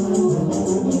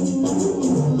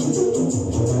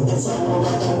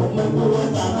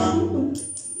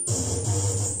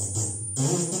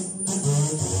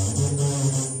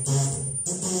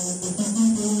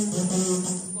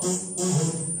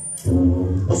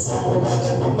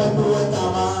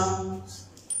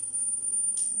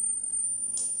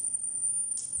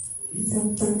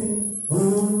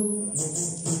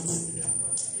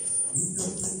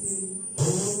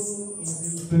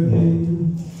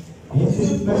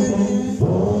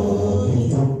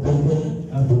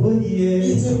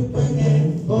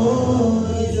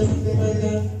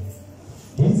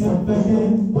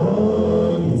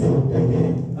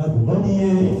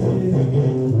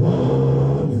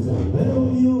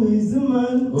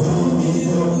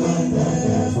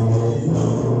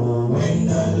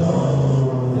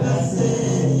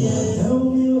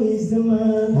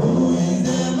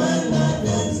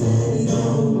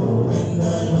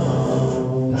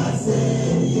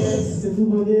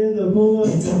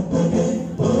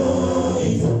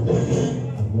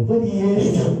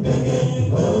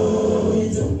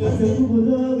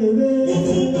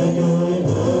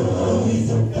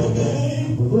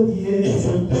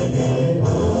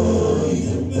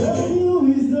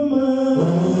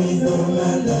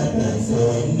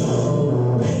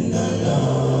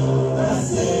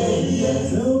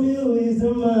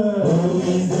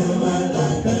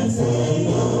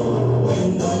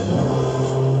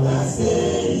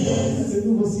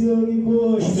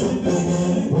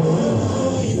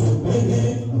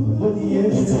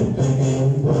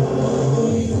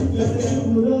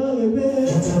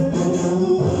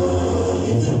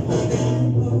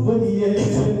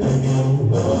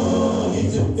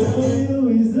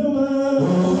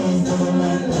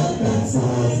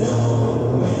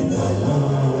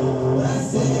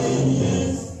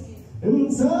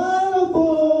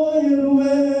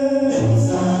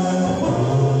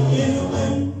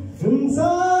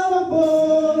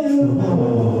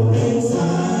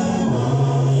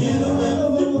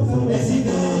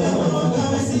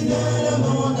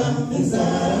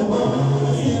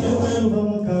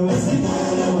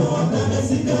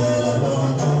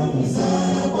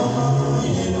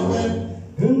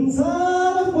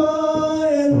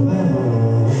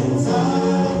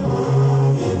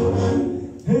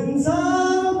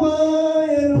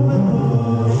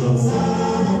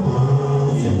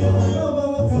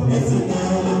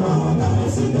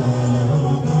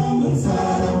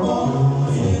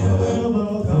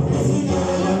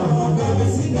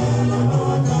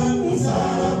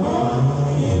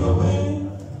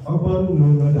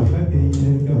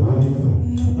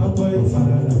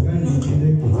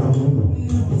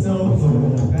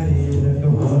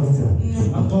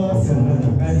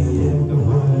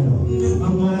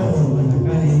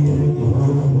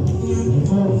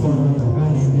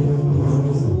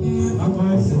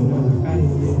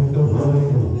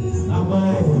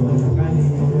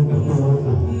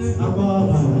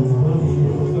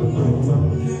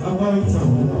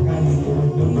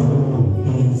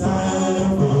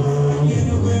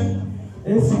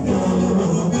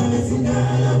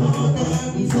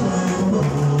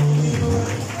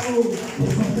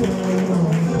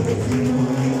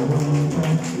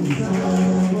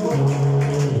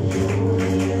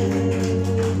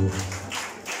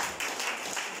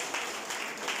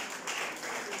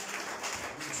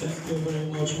you very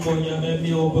much for your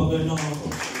Mbiabong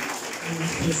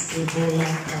Festival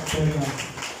Cappella.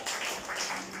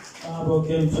 Abo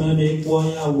kem fana de kwa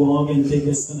ya wo gen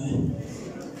take sana.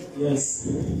 Yes.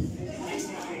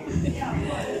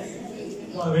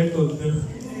 Wa very good.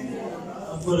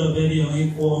 I've got a very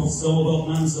equal so about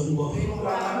man some go.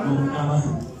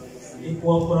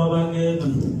 Equal for our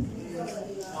game.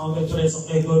 I'll get trace of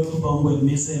a good coupon with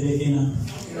me say begin.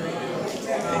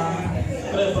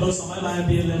 Pero sama lain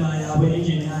dia na ya ba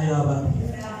engine ya ba.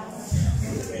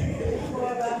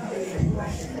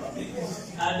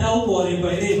 Ada upori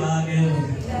ko ini ba ke.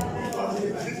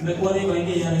 Bekwari ko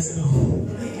ini ya sino.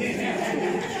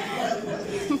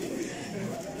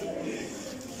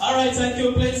 All right, thank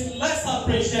you. Please let's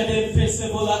appreciate the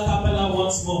festival Acappella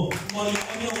once more. Yes,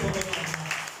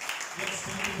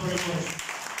 thank you very much.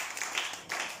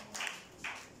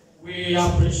 We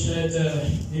appreciate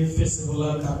the festival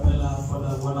Acappella for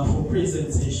the wonderful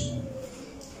presentation.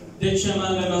 The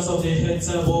chairman members of the head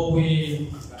table, we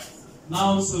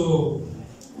now to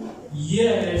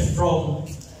hear from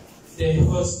the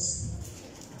host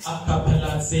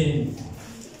Acappella team.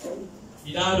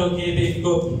 Idado gebe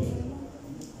go.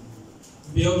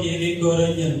 Bio gebe go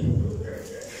again.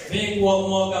 Big one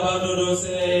more kabado do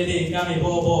say de kami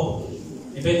bobo.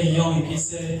 Even young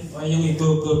kise, or young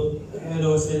go, and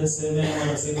those seven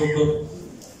go.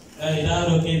 I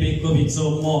don't be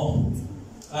so more.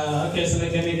 Okay, so they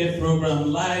can make a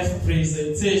program live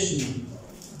presentation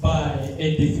by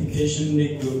Edification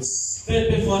Lagos. But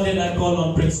before that, I call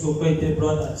on Prince Kokwete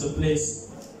brother to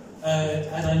place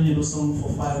a song for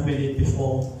 5 minutes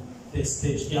before the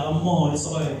stage. Yeah, more is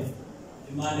already.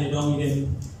 The man is down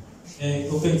in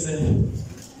Kokwete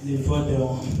before the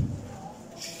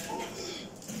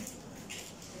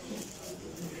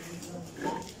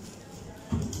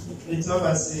it's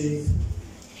over say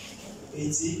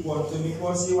it's equal to me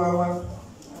Wawa.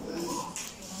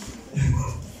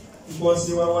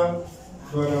 Wawa,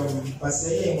 but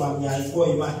saying one young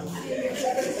boy, man.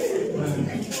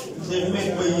 They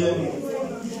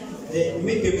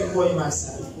make a big boy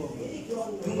myself.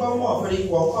 You go more for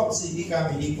equal up, see the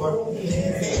coming equal.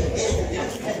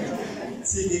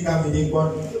 See the coming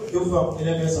equal. You from the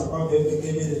levels of problem, give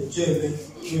me the children,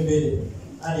 you made it.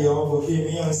 And you all give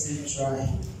me on see try.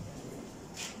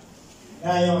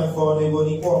 Now you're for the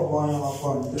body one of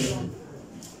them.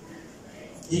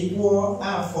 Equal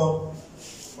for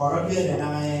or again and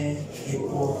I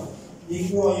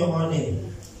equal your money.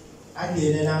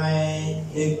 Again and I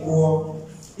equal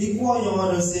your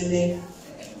money sending.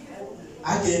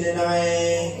 Again and I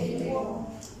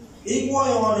equal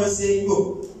your money say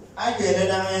go. Again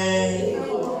and I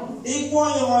equal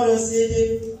your money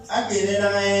say again and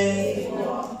I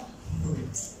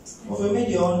of a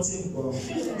medium simple.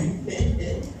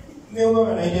 No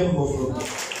one I never move.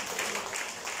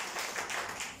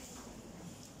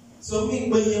 So we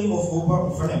move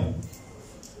over for them.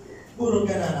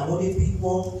 Burukana, what if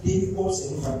people in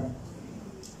front?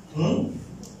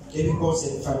 People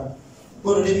in front. Go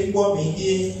to the people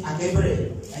being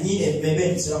Acappella. I need a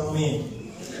baby self me.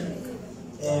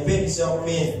 A baby self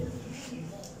me.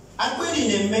 I put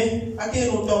in a man, I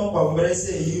can't talk about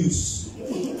use.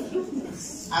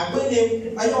 I don't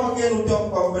get to talk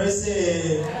about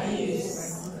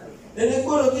use. Then they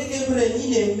go to get a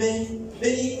man,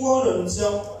 then he quarter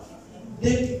himself.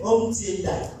 They empty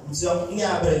that himself in a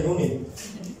unit.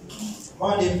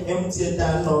 One day empty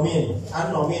that no mean,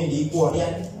 and no mean the equal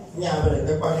yan, never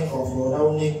the panic of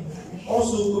only.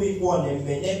 Also, to equal and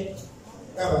minute.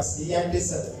 Ever see at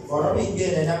this or we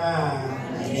get an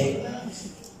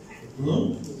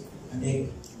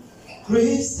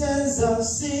Christians are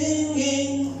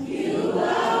singing. You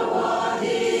are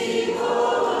worthy,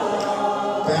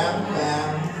 Lord. Bam, bam,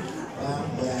 bam,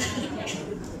 bam.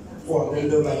 For the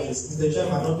love like this, the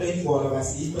German not playing for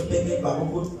us, he could take it back.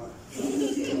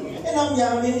 And I'm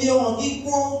young in the on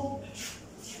equal.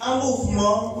 I move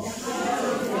more.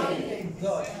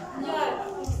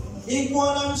 Equal,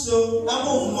 I'm so, I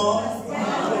move more.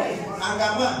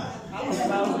 Agama.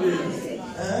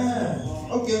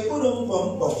 Okay, put on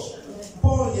pump.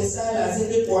 Paul Yesaya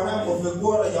said the corner of the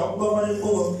water, young government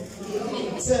boom.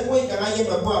 Said, wait, can I give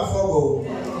a bar for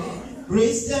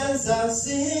Christians are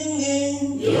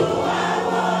singing. You are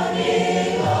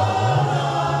worthy,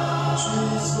 Lord.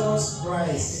 Jesus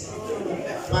Christ.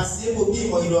 Masih bukti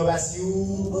mau inovasi.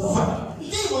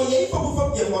 Ini mau jadi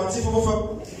pemufak yang mau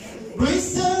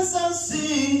Christians are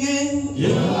singing.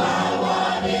 You are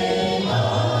worthy,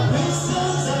 Lord.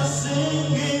 Christians are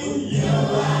singing. You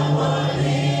are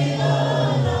worthy.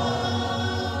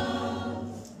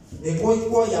 Les quoi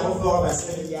y a un fort à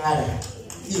ce milliard.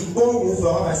 Il faut vous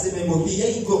faire à ce même qui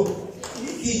est go.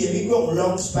 Qui est go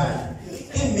long span.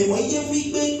 Et mais moi y est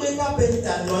big pas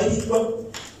pentan no il faut.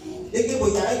 Et que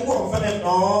vous y a quoi en fait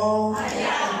non.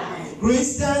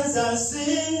 Christians are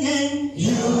singing. You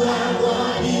are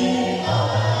worthy.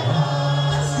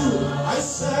 That's good. I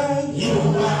said you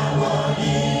are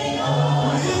worthy.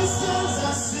 Christians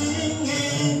are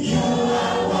singing. You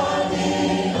are worthy.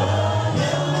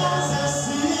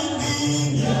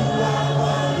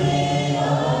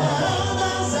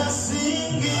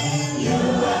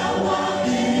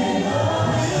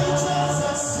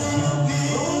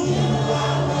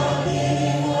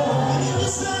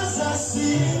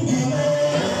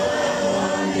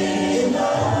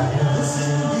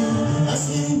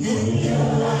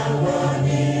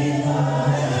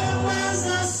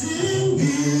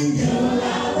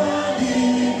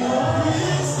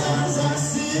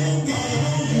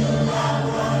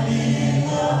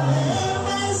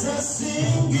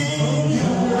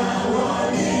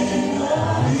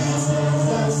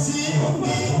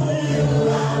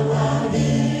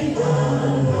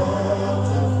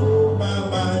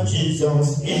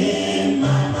 Jesus, in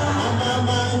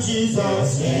Mama,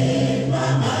 Jesus, in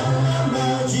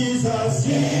Mama, Jesus,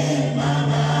 in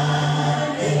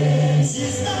Mama,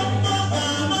 she's not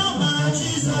Mama,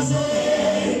 Jesus,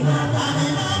 in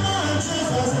Mama.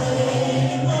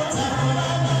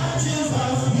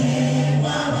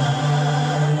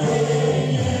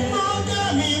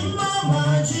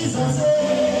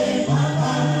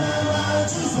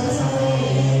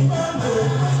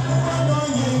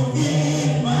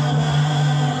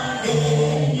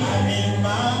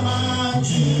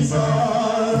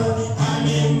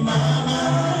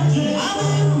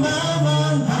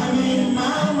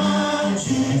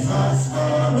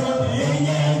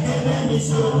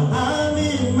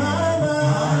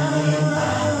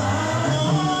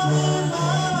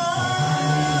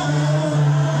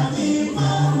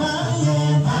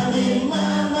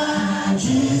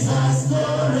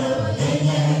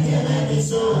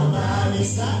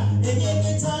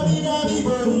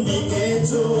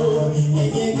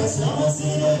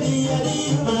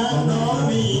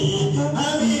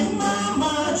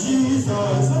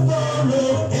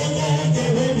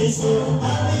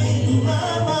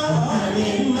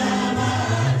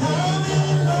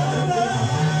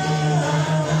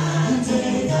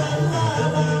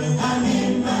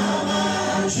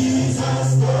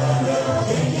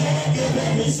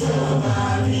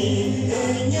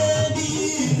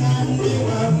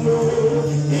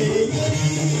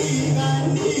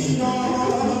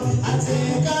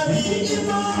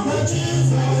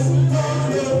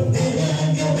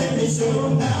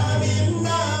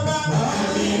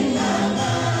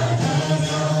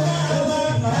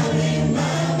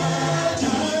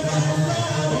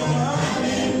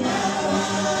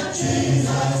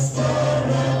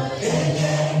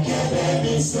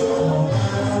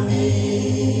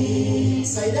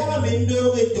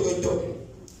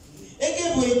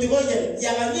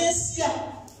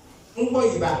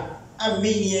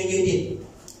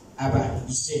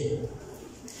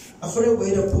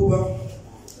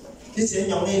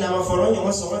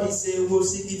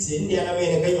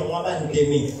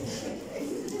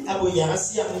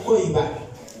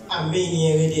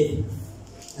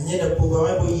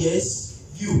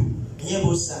 Yes, you,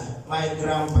 my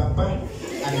grandpapa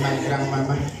and my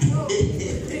grandmama.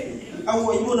 I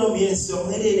want you to be a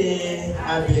song. I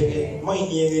beg my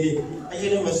near. I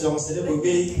get a song, so that will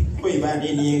be way bad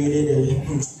in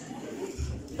the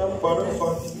don't bother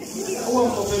for. I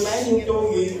want to be minding to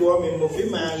you, woman of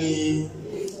Imari.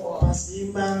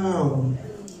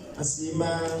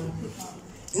 Asima.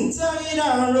 Inside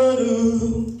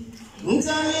road.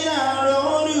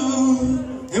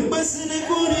 Impossible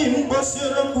could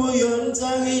impossible puyon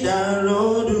Tangida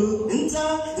road.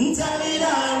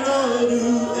 Intangida road.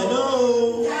 Hello.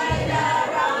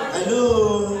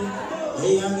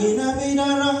 Eyagina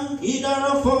midara,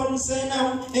 idara phone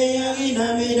senam.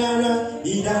 Eyagina midara,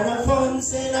 idara phone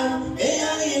senam.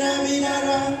 Eyagina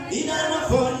midara, idara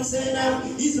phone senam.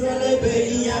 Israel be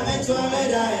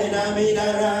yametwaleda ena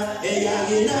midara.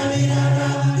 Eyagina midara,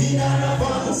 idara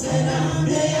phone senam.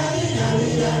 Eyagina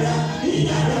midara,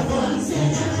 idara phone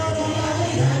senam.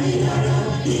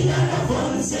 Idara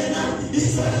phone senam.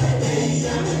 Israel be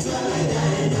yametwaleda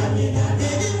ena midara.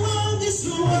 Anyone this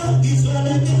world is what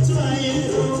I get to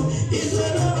I is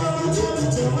what I'm going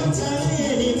to tell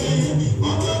anyway.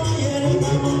 Mama, yeah,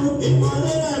 mama, it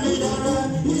won't be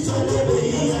done. It's all the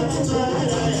way I'm a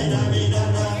child.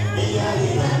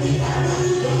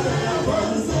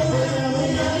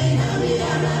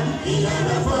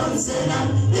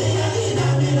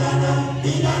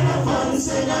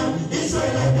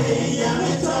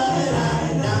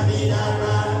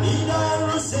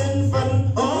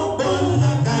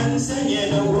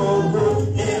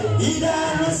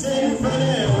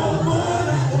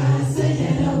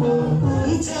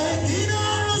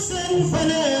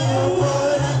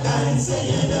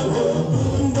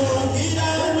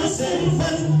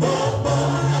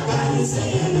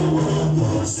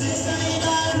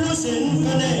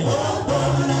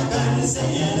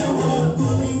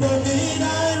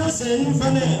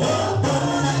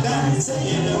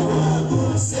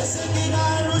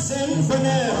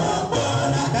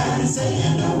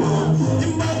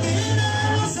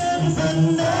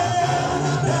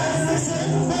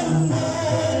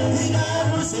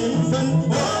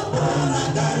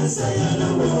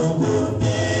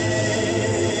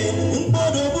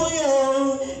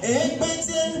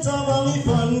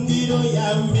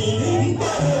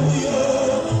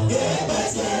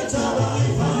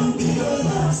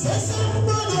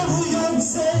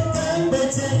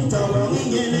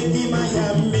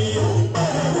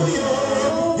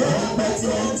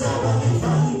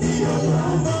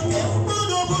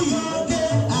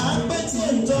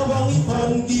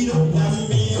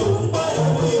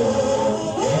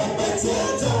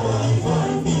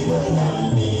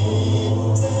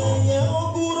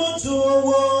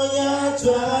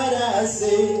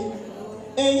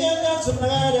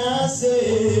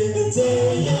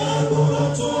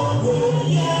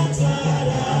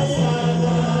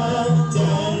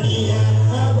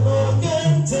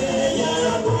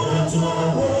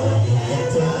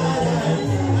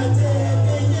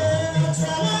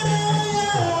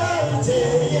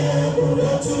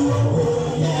 Yeah.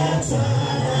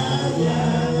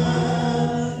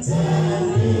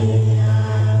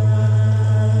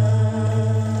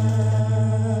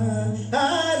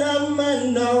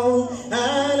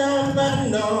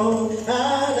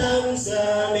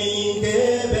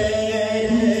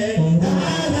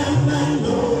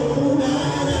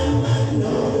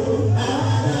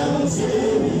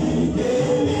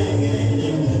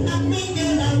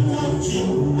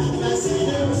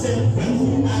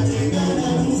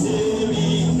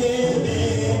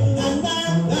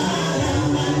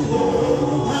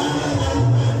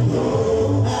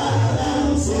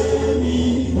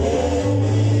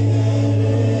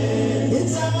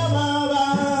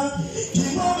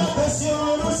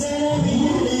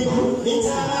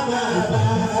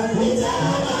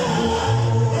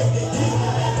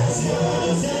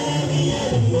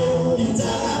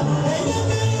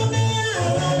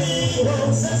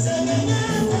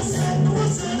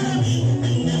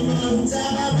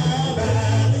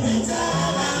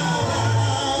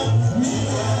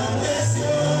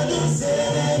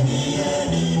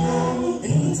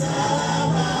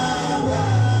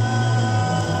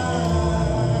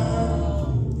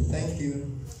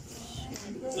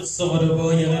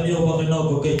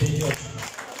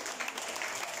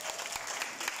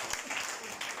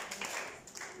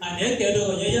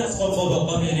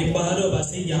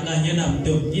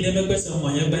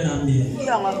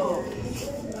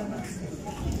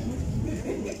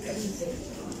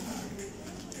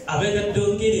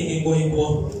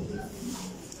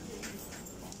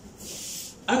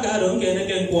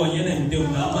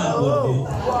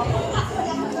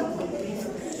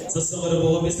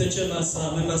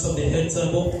 Members of the head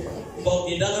table, but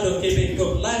in that of keeping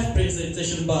up live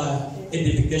presentation by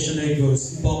Edification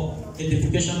Eagles, but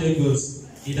Edification Eagles,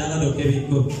 in that of keeping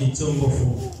up the tomb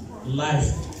of live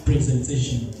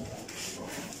presentation.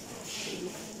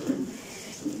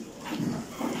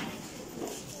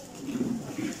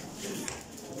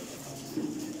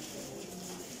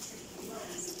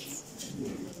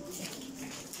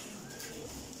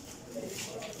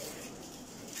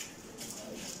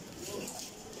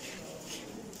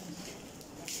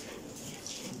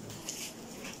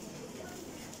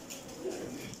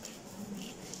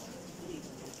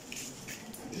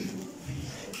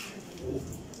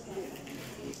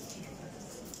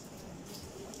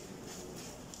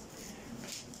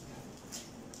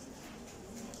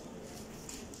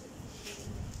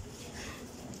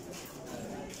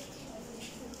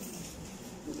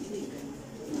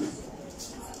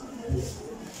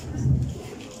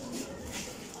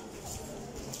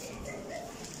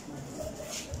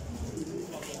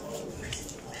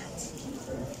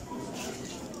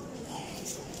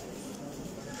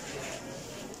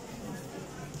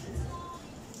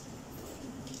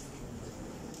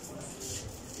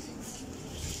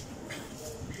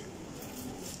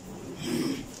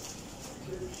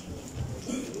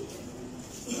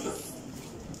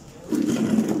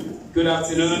 Good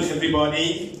afternoon,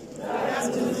 everybody. Good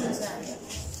afternoon.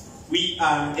 We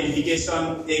are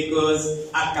Edification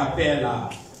Echoes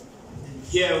Acappella.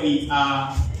 Here we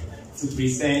are to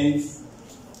present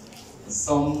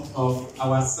some of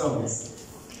our songs.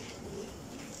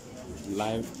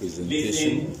 Live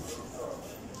presentation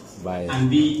by and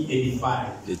be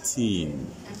edified. The team.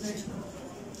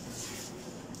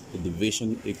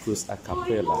 Edification Echoes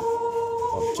Acappella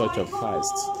of Church of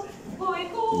Christ.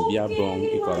 Mbiabong,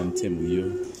 Ikot, Antem,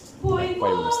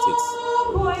 Akwa, State.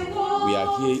 We are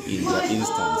here in their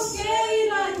instance.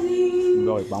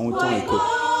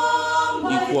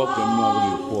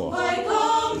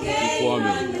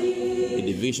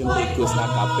 Edification Echoes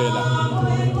Acappella.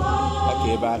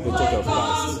 Akwa, Church of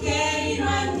Christ.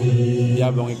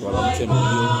 Mbiabong, Ikot, Antem,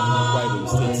 Akwa,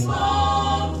 State.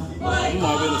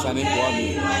 Mbiabong is an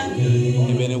important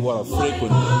even a word of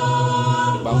frequent.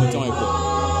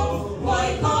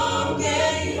 Boy,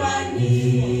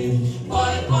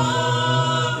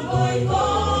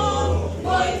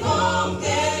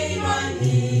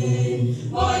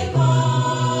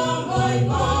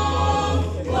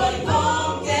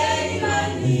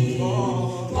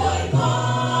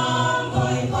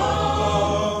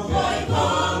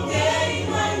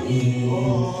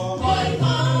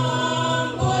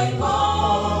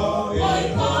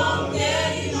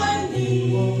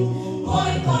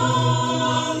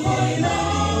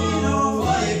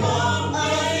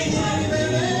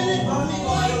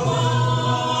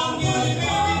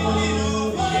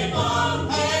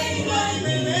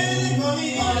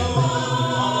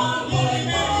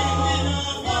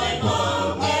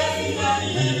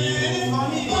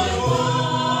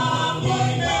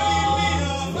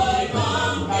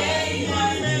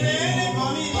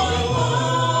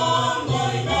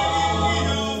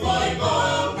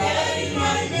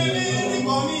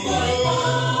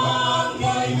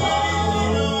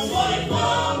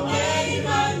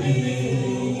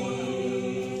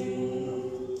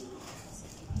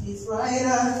 His right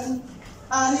hand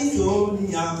and His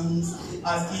holy arms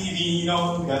has given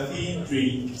us the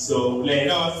victory. So let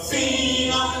us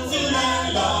sing unto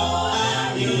the Lord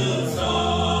a new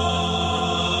song.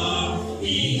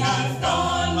 He has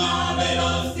done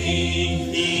marvelous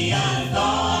things. He has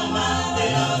done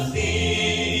marvelous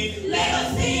things. Let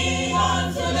us sing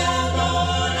unto the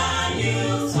Lord a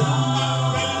new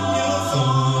song.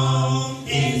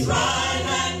 His right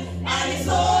hand and His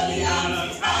holy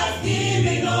arms has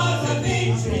given us the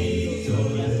victory. So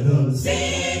let us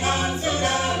sing unto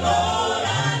the Lord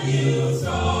a new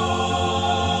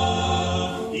song.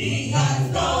 He has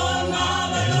done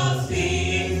marvelous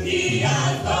things. He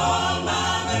has done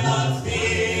marvelous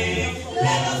things.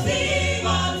 Let us sing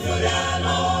unto the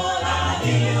Lord a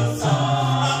new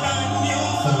song. A new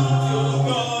song to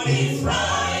God. His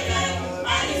right hand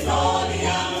and His holy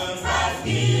arms has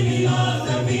given us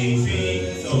the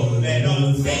victory. So let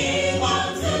us sing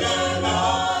unto the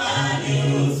Lord a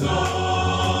new song.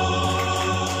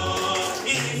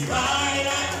 His right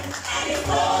hand and His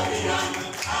holy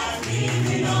arms has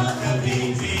given us the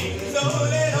victory. So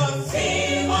let us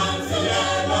sing unto the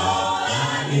Lord a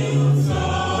new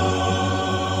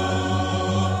song.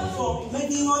 For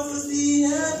making us to see a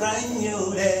brand new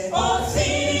day. Oh,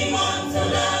 sing unto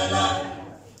the Lord.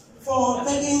 For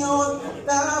making us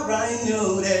a brand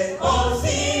new day. Oh,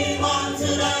 sing unto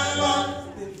the Lord.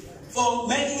 For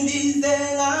making this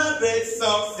day a great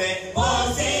success.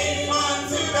 Oh, sing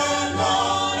unto the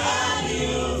Lord a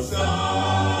new song.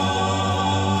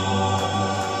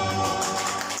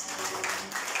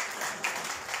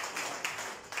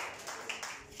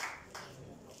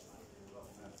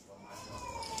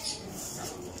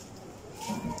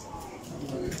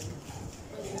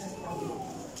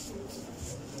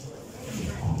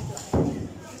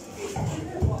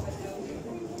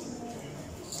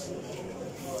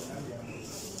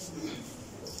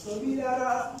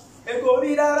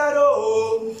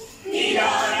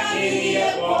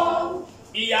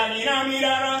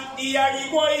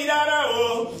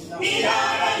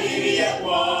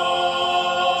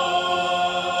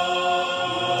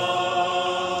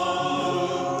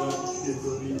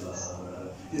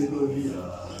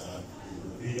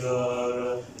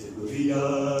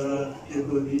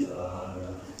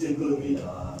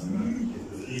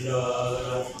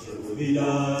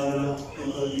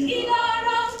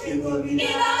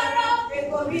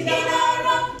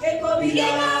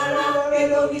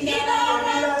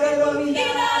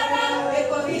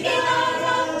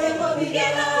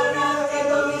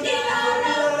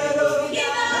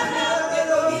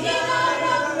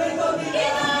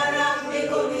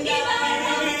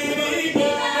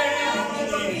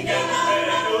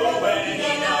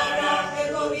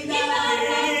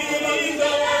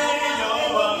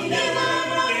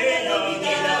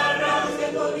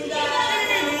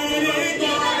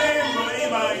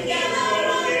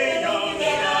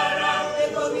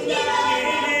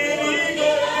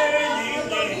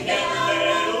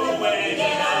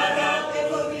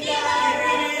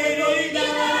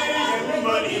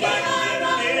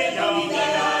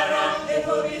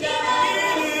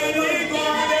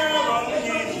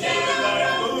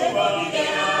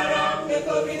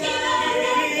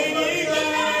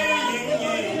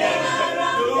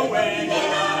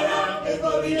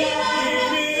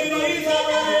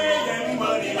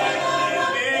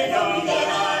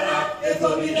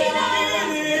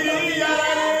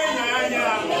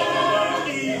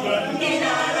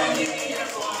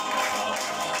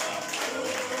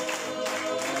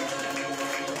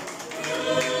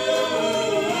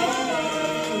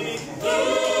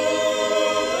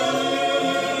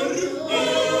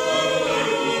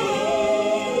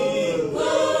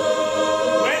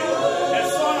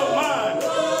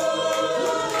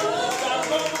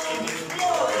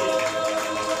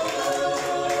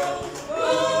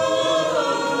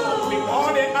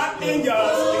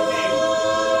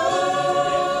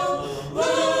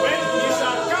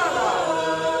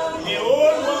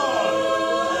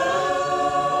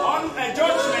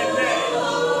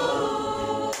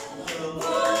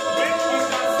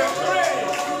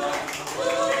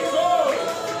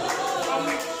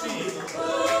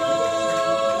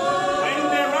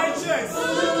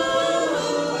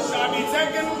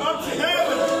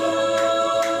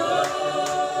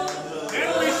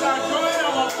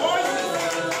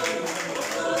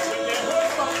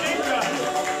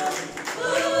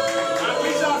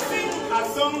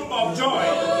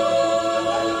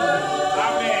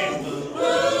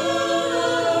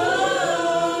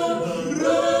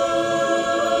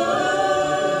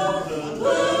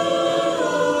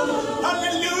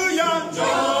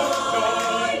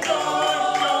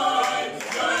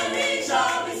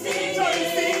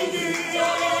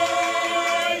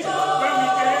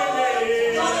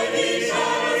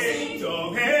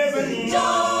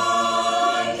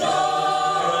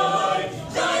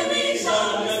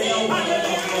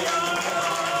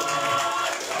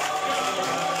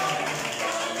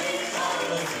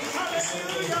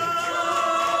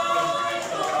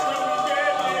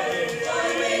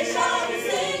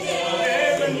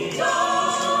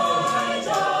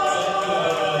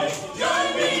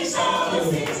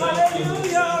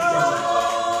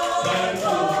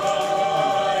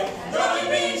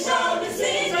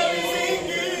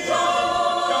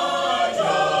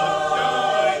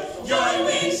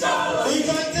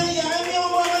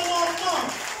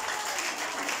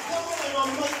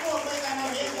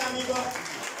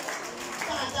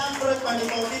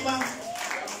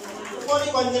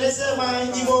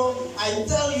 I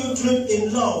tell you truth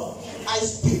in love. I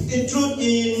speak the truth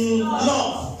in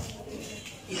love.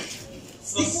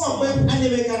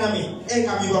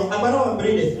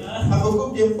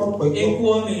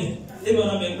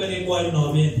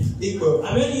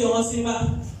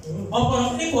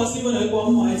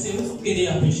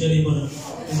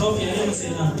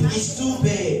 It's too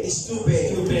bad. It's too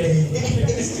bad.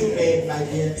 It's too bad, my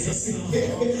dear. Jesus.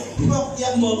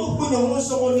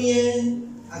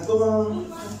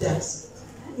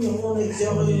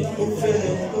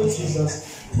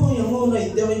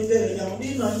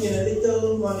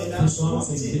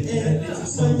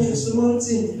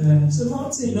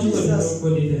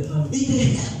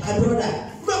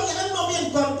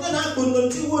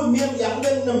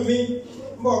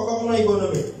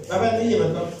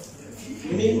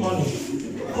 You need money.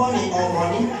 Money or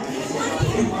money?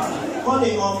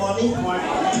 Money or money?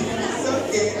 It's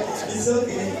okay. It's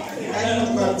okay. I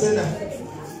don't consider.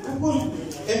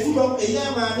 If you don't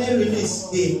release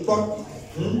Ikot,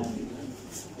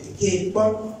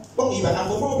 Ikot, even I'm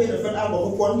going to put out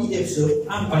of one episode.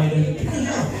 I'm finding it.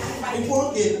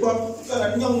 Ikot, so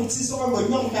that young sister of a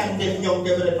young man, then young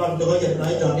devil on the road,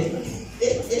 right on it.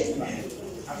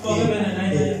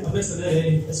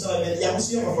 So I young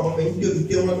singer from the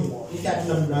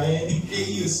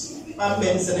use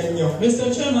Mr.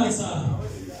 Chairman, sir,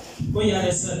 we are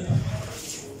a son.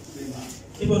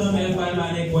 People don't make my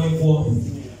money going for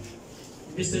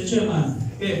Mr. Chairman,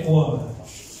 pay for.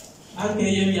 I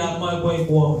can't have my boy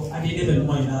for. I didn't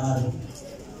mind that.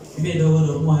 You made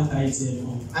over of my guys.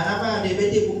 And I'm a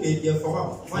baby who made your form.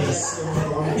 Why is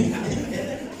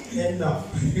it? No.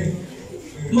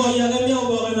 No, you have no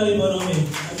work on the economy.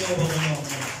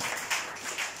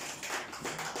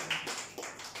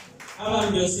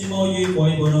 I'm just more you for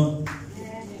Ibom.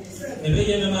 A big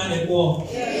man at war.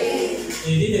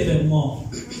 He did even more.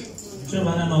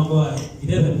 Chairman and Akwa, he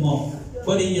did even more.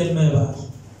 What did you remember?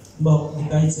 But the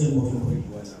guy said more.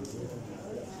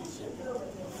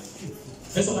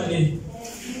 That's what I did.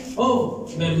 Oh,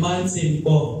 the man's in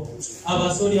Ibom. I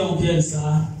was so young, yes.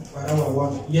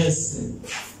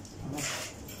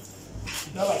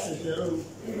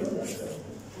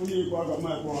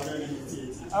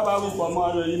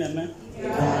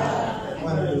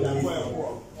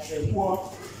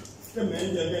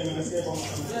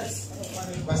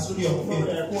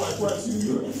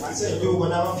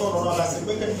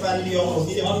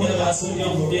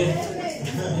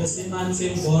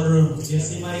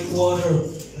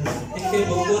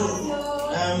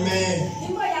 Amen.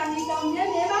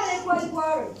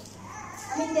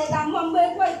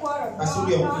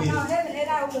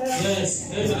 Yes,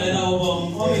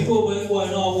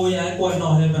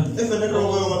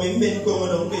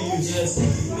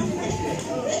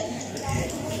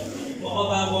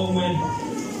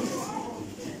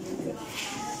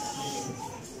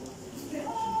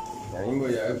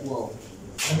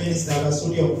 Minister, I saw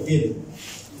your bill.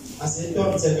 I said,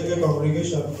 don't say the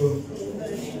congregation.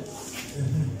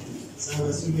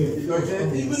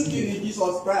 Even King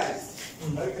Jesus Christ,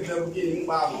 I can never get in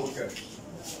Mbiabong.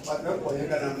 But not for you, I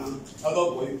don't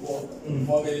go for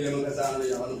them as I am.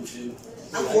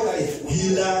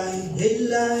 Hila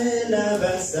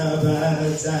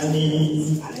basabatani.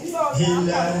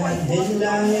 Hila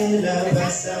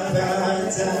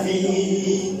basabatani.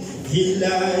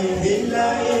 Hila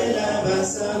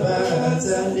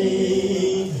basabatani.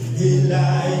 Hila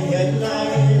basabatani.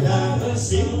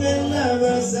 Hila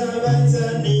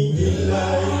basabatani.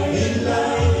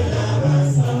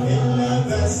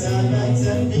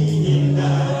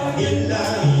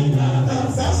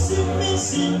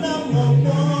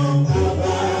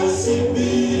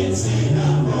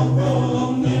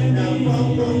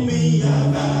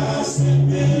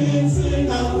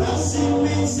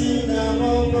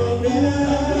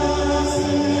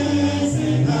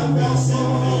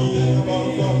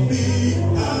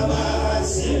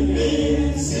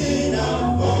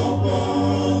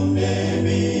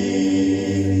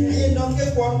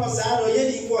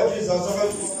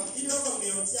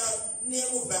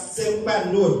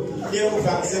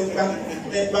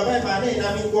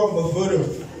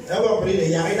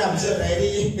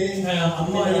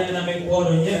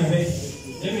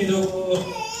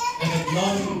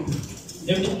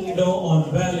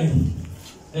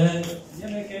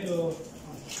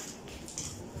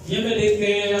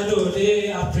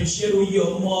 They appreciate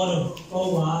your model.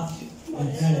 Oh, wow.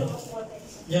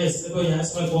 Yes,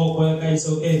 yes, my walk is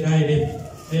okay, guided.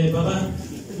 Hey, Baba,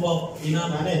 walk in a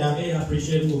manner, they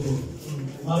appreciate you.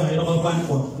 Mama ino ko pan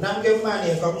ko. Nam ke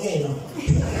mani ko ngino.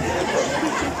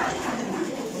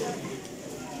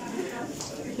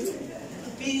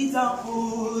 Peter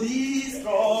put his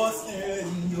trust in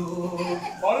you.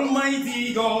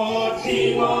 Almighty God,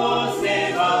 He was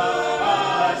never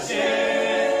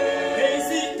ashamed.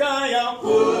 Hezekiah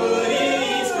put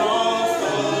his trust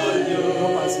on you.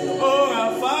 Oh,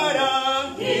 our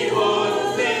Father, He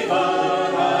was never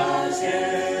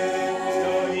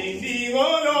ashamed. In thee,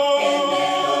 oh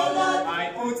Lord, I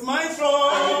put my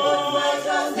trust.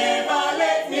 Never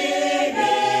let me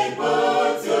be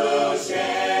put to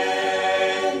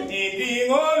shame. In thee,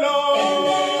 oh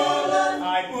Lord,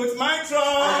 I put my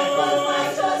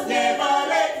trust. Never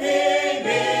let me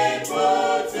be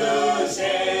put to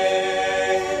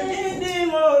shame. In thee,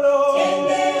 oh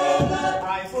Lord,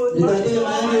 I put my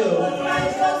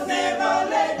trust. Never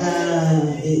let me.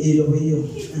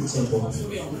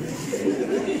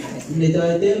 Les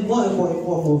deux moi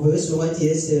mon veut sur un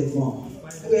TSF moi.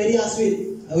 Really are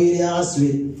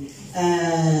sweet.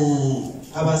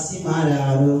 Abasi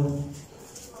mararo.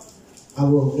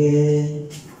 Awoke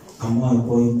amoi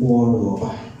boy kworo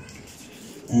ba.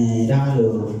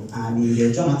 Dalo ami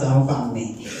de Jonathan family.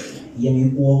 Yemi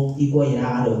kwo iko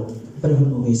yaro. Pero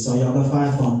no we saw yoga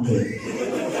 500.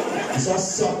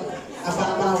 So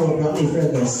apa wo bro ni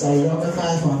frega saw yoga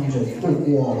 500.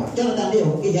 Kwo. Jonathan de o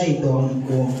ke ya ito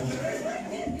kwo.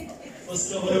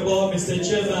 Most honorable Mr.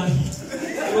 Chairman,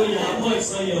 I'm going to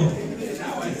say you. I'm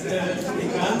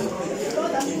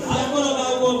going to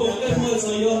go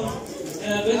to you.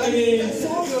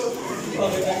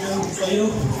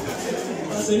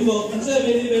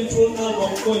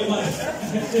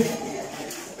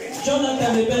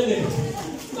 Jonathan, the belly.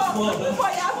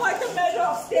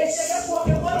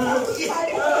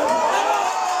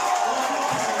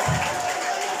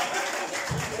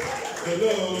 Hello.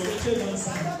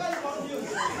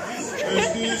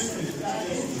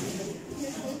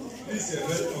 This is a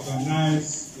well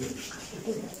organized.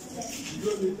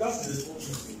 That's the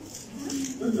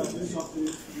when you are doing something,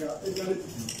 you are eagerly to do.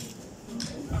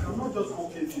 I'm not just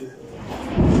okay here.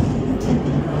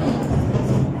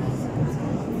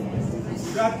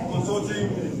 Without consulting,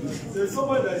 there's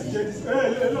somebody that is changing. Hey,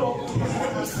 hello.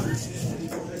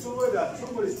 There's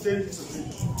somebody is changing something.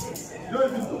 You don't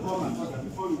even to come and talk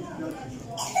before you do that.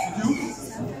 You?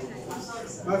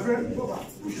 My friend, go back.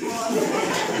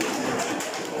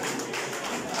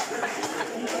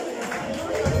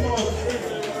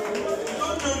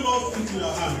 Don't take loss into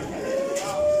your hand.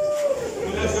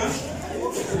 Understand?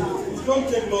 Don't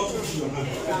take loss into your hand.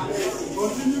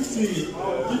 Continue singing.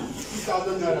 I'll give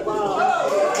 2,000 naira.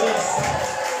 Yes.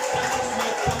 That is my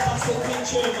capacity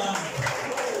chairman.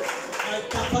 My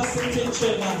capacity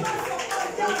chairman.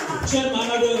 Chairman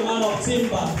of the man of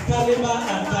Timber, Caliber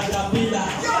and Cappella.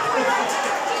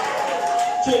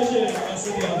 Thank you.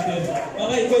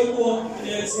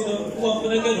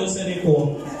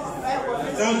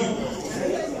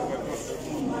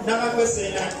 Nama kwese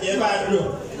na yeba ro.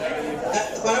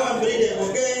 Para wa mbele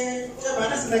oge, chama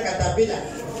na sina Cappella.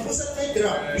 Musa na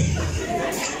drop.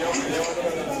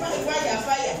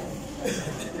 Fire.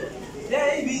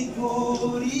 David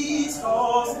put his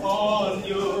trust on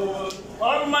you.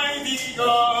 Almighty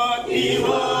God, He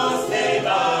was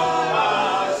never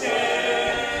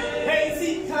ashamed.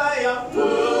 Hezekiah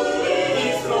put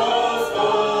his trust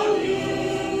on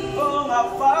you. Oh, my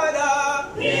Father,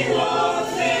 He was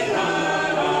never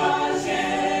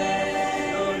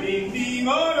ashamed. In thee,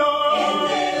 oh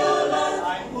Lord,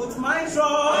 I put my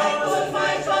trust.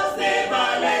 Never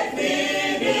let me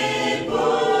be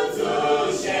put to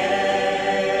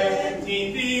shame. In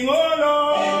thee, oh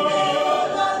Lord,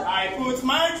 I put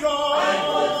my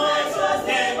trust.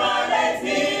 Never let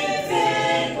me be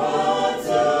put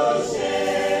to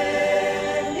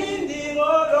shame. In thee, oh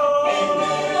Lord,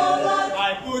 I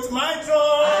put my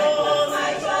trust.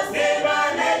 Never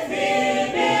let me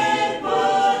be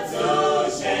put to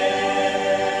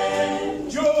shame.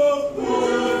 Job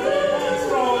put his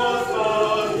trust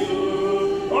on you.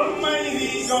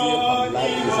 Almighty God,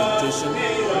 He was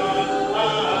never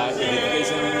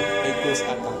Edification, Ikot,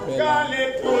 Acappella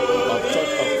of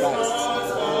Church of Christ.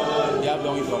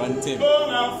 Mbiabong in Antem,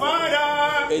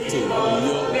 Etoi,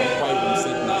 Akwa, Ibom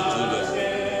State, Nigeria.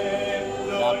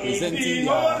 They are presenting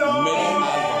their maiden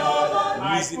album,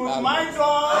 music album.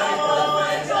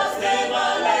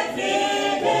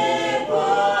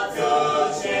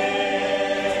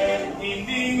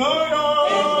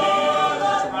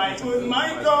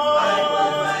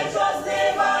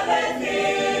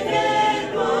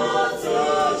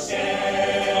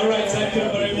 Alright, thank you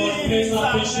very much. Please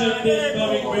appreciate this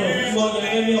very good.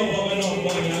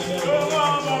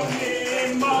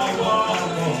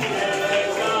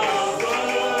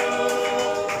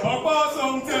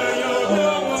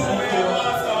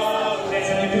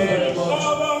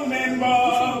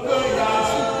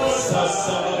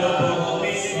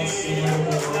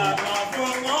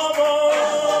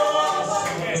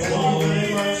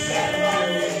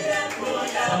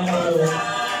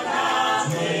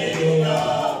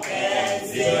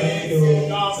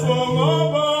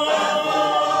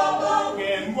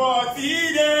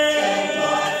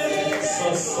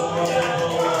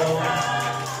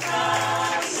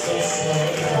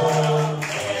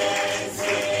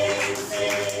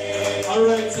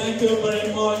 Thank you very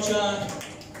much.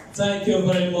 Thank you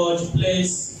very much.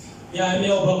 Please, yeah, I'm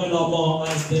here over no more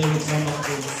as they return back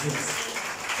to the seats.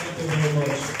 Thank you very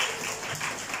much.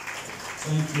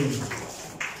 Thank you.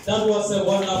 That was a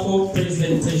wonderful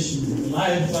presentation,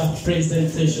 live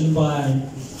presentation by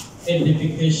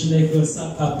Edification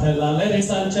Acappella.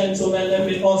 Ladies and gentlemen, let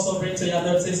me also bring to your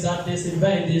notice that this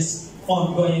event is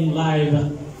ongoing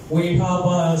live. We have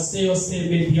COC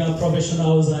media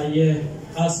professionals are here,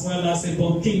 as well as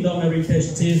Ibom Kingdom Heritage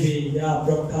TV. They are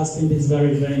broadcasting this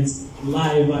very event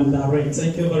live and direct.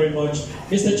 Thank you very much.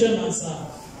 Mr. Chairman, sir,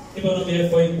 even if you're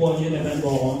going to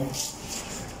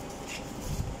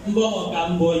The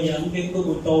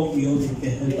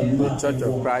Church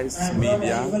of Christ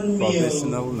Media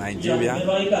Professional Nigeria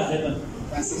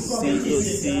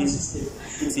COC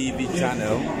TV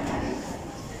channel,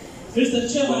 Mr.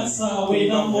 Chairman, sir, we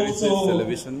now move to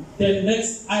television. the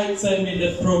next item in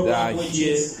the program, which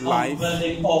is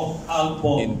unveiling of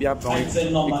album. In Mbiabong,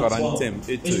 Item number Ikot, 12. Antem,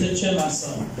 Mr. Etoi, Chairman,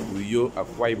 sir.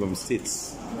 Akwa, Ibom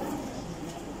states.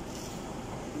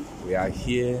 We are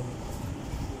here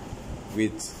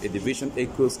with Edification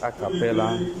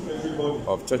Acappella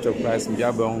of Church of Christ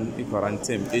Mbiabong, Ikot,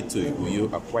 Antem, Etoi,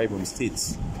 Akwa, Ibom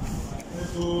states.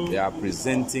 They are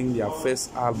presenting their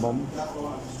first album,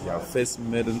 their first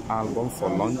maiden album for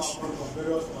launch.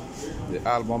 The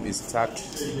album is tagged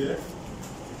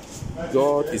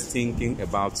God is Thinking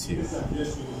About You.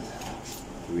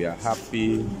 We are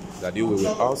happy that you were with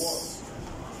us.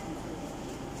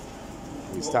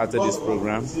 We started this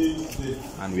program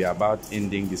and we are about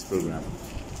ending this program.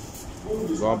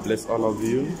 God bless all of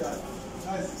you.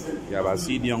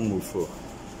 Yabasidion Mufo.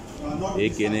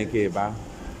 Ekenekeba.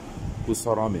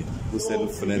 Kusorome,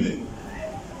 Kuselufrene,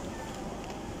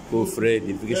 Kufre,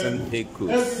 Edification Ikot,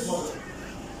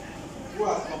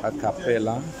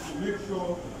 Acappella,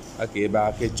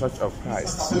 Akeba, Church of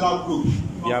Christ,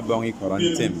 Mbiabong, Ikot,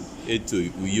 Antem,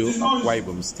 Etoi, Akwa,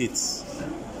 Ibom states.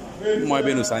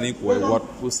 Mwabenu sanikwe what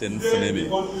Kusen Feneme.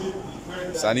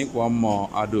 Sanikwa more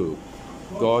ado.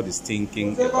 God is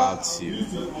thinking about you.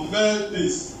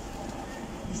 It's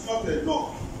not a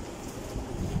law.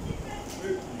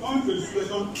 Going to the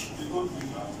situation is not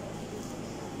enough.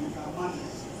 We can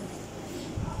manage.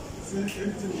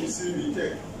 Anything we see, we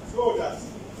take. So that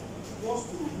just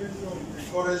to make sure we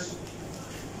encourage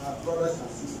our brothers and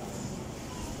sisters.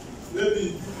 Let me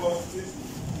give us this.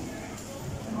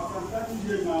 As I'm standing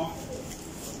here now,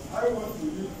 I want to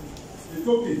give a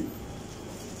token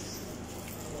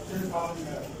for 10,000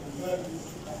 naira to wear this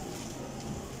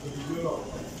to the will of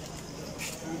God.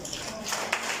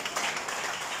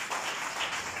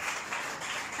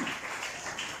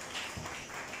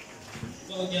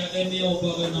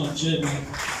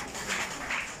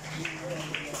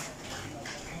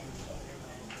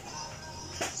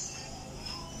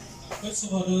 First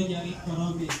of all, Yari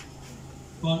Korambi,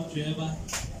 born Trevor,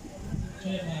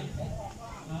 Chairman,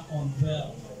 on well.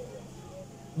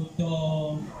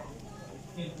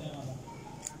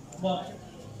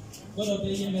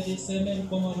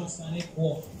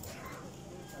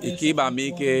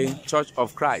 Ikibamike Church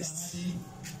of Christ,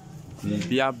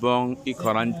 Mbiabong,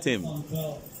 Ikot, Antem,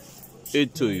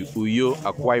 Etoi,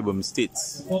 Akwa, Ibom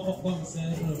states.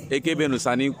 Ekebenu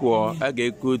sanikwo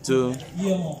agekuto.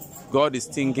 God is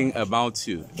thinking about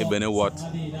you. Ebene what?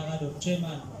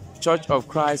 Church of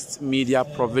Christ Media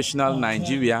Professional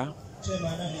Nigeria,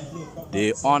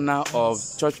 the honor of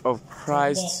Church of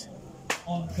Christ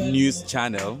News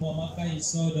Channel,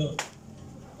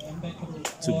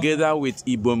 together with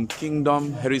Ibom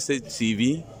Kingdom Heritage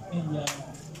TV,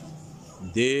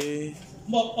 they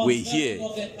were here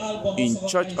in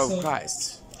Church of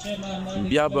Christ,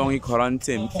 Mbiabong, Ikot,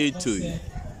 Antem, Etoi,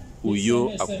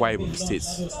 Akwa, Ibom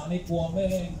states.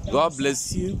 God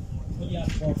bless you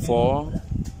for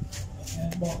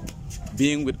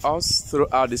being with us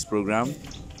throughout this program.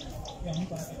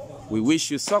 We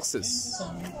wish you success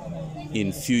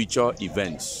in future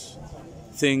events.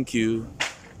 Thank you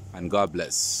and God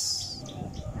bless.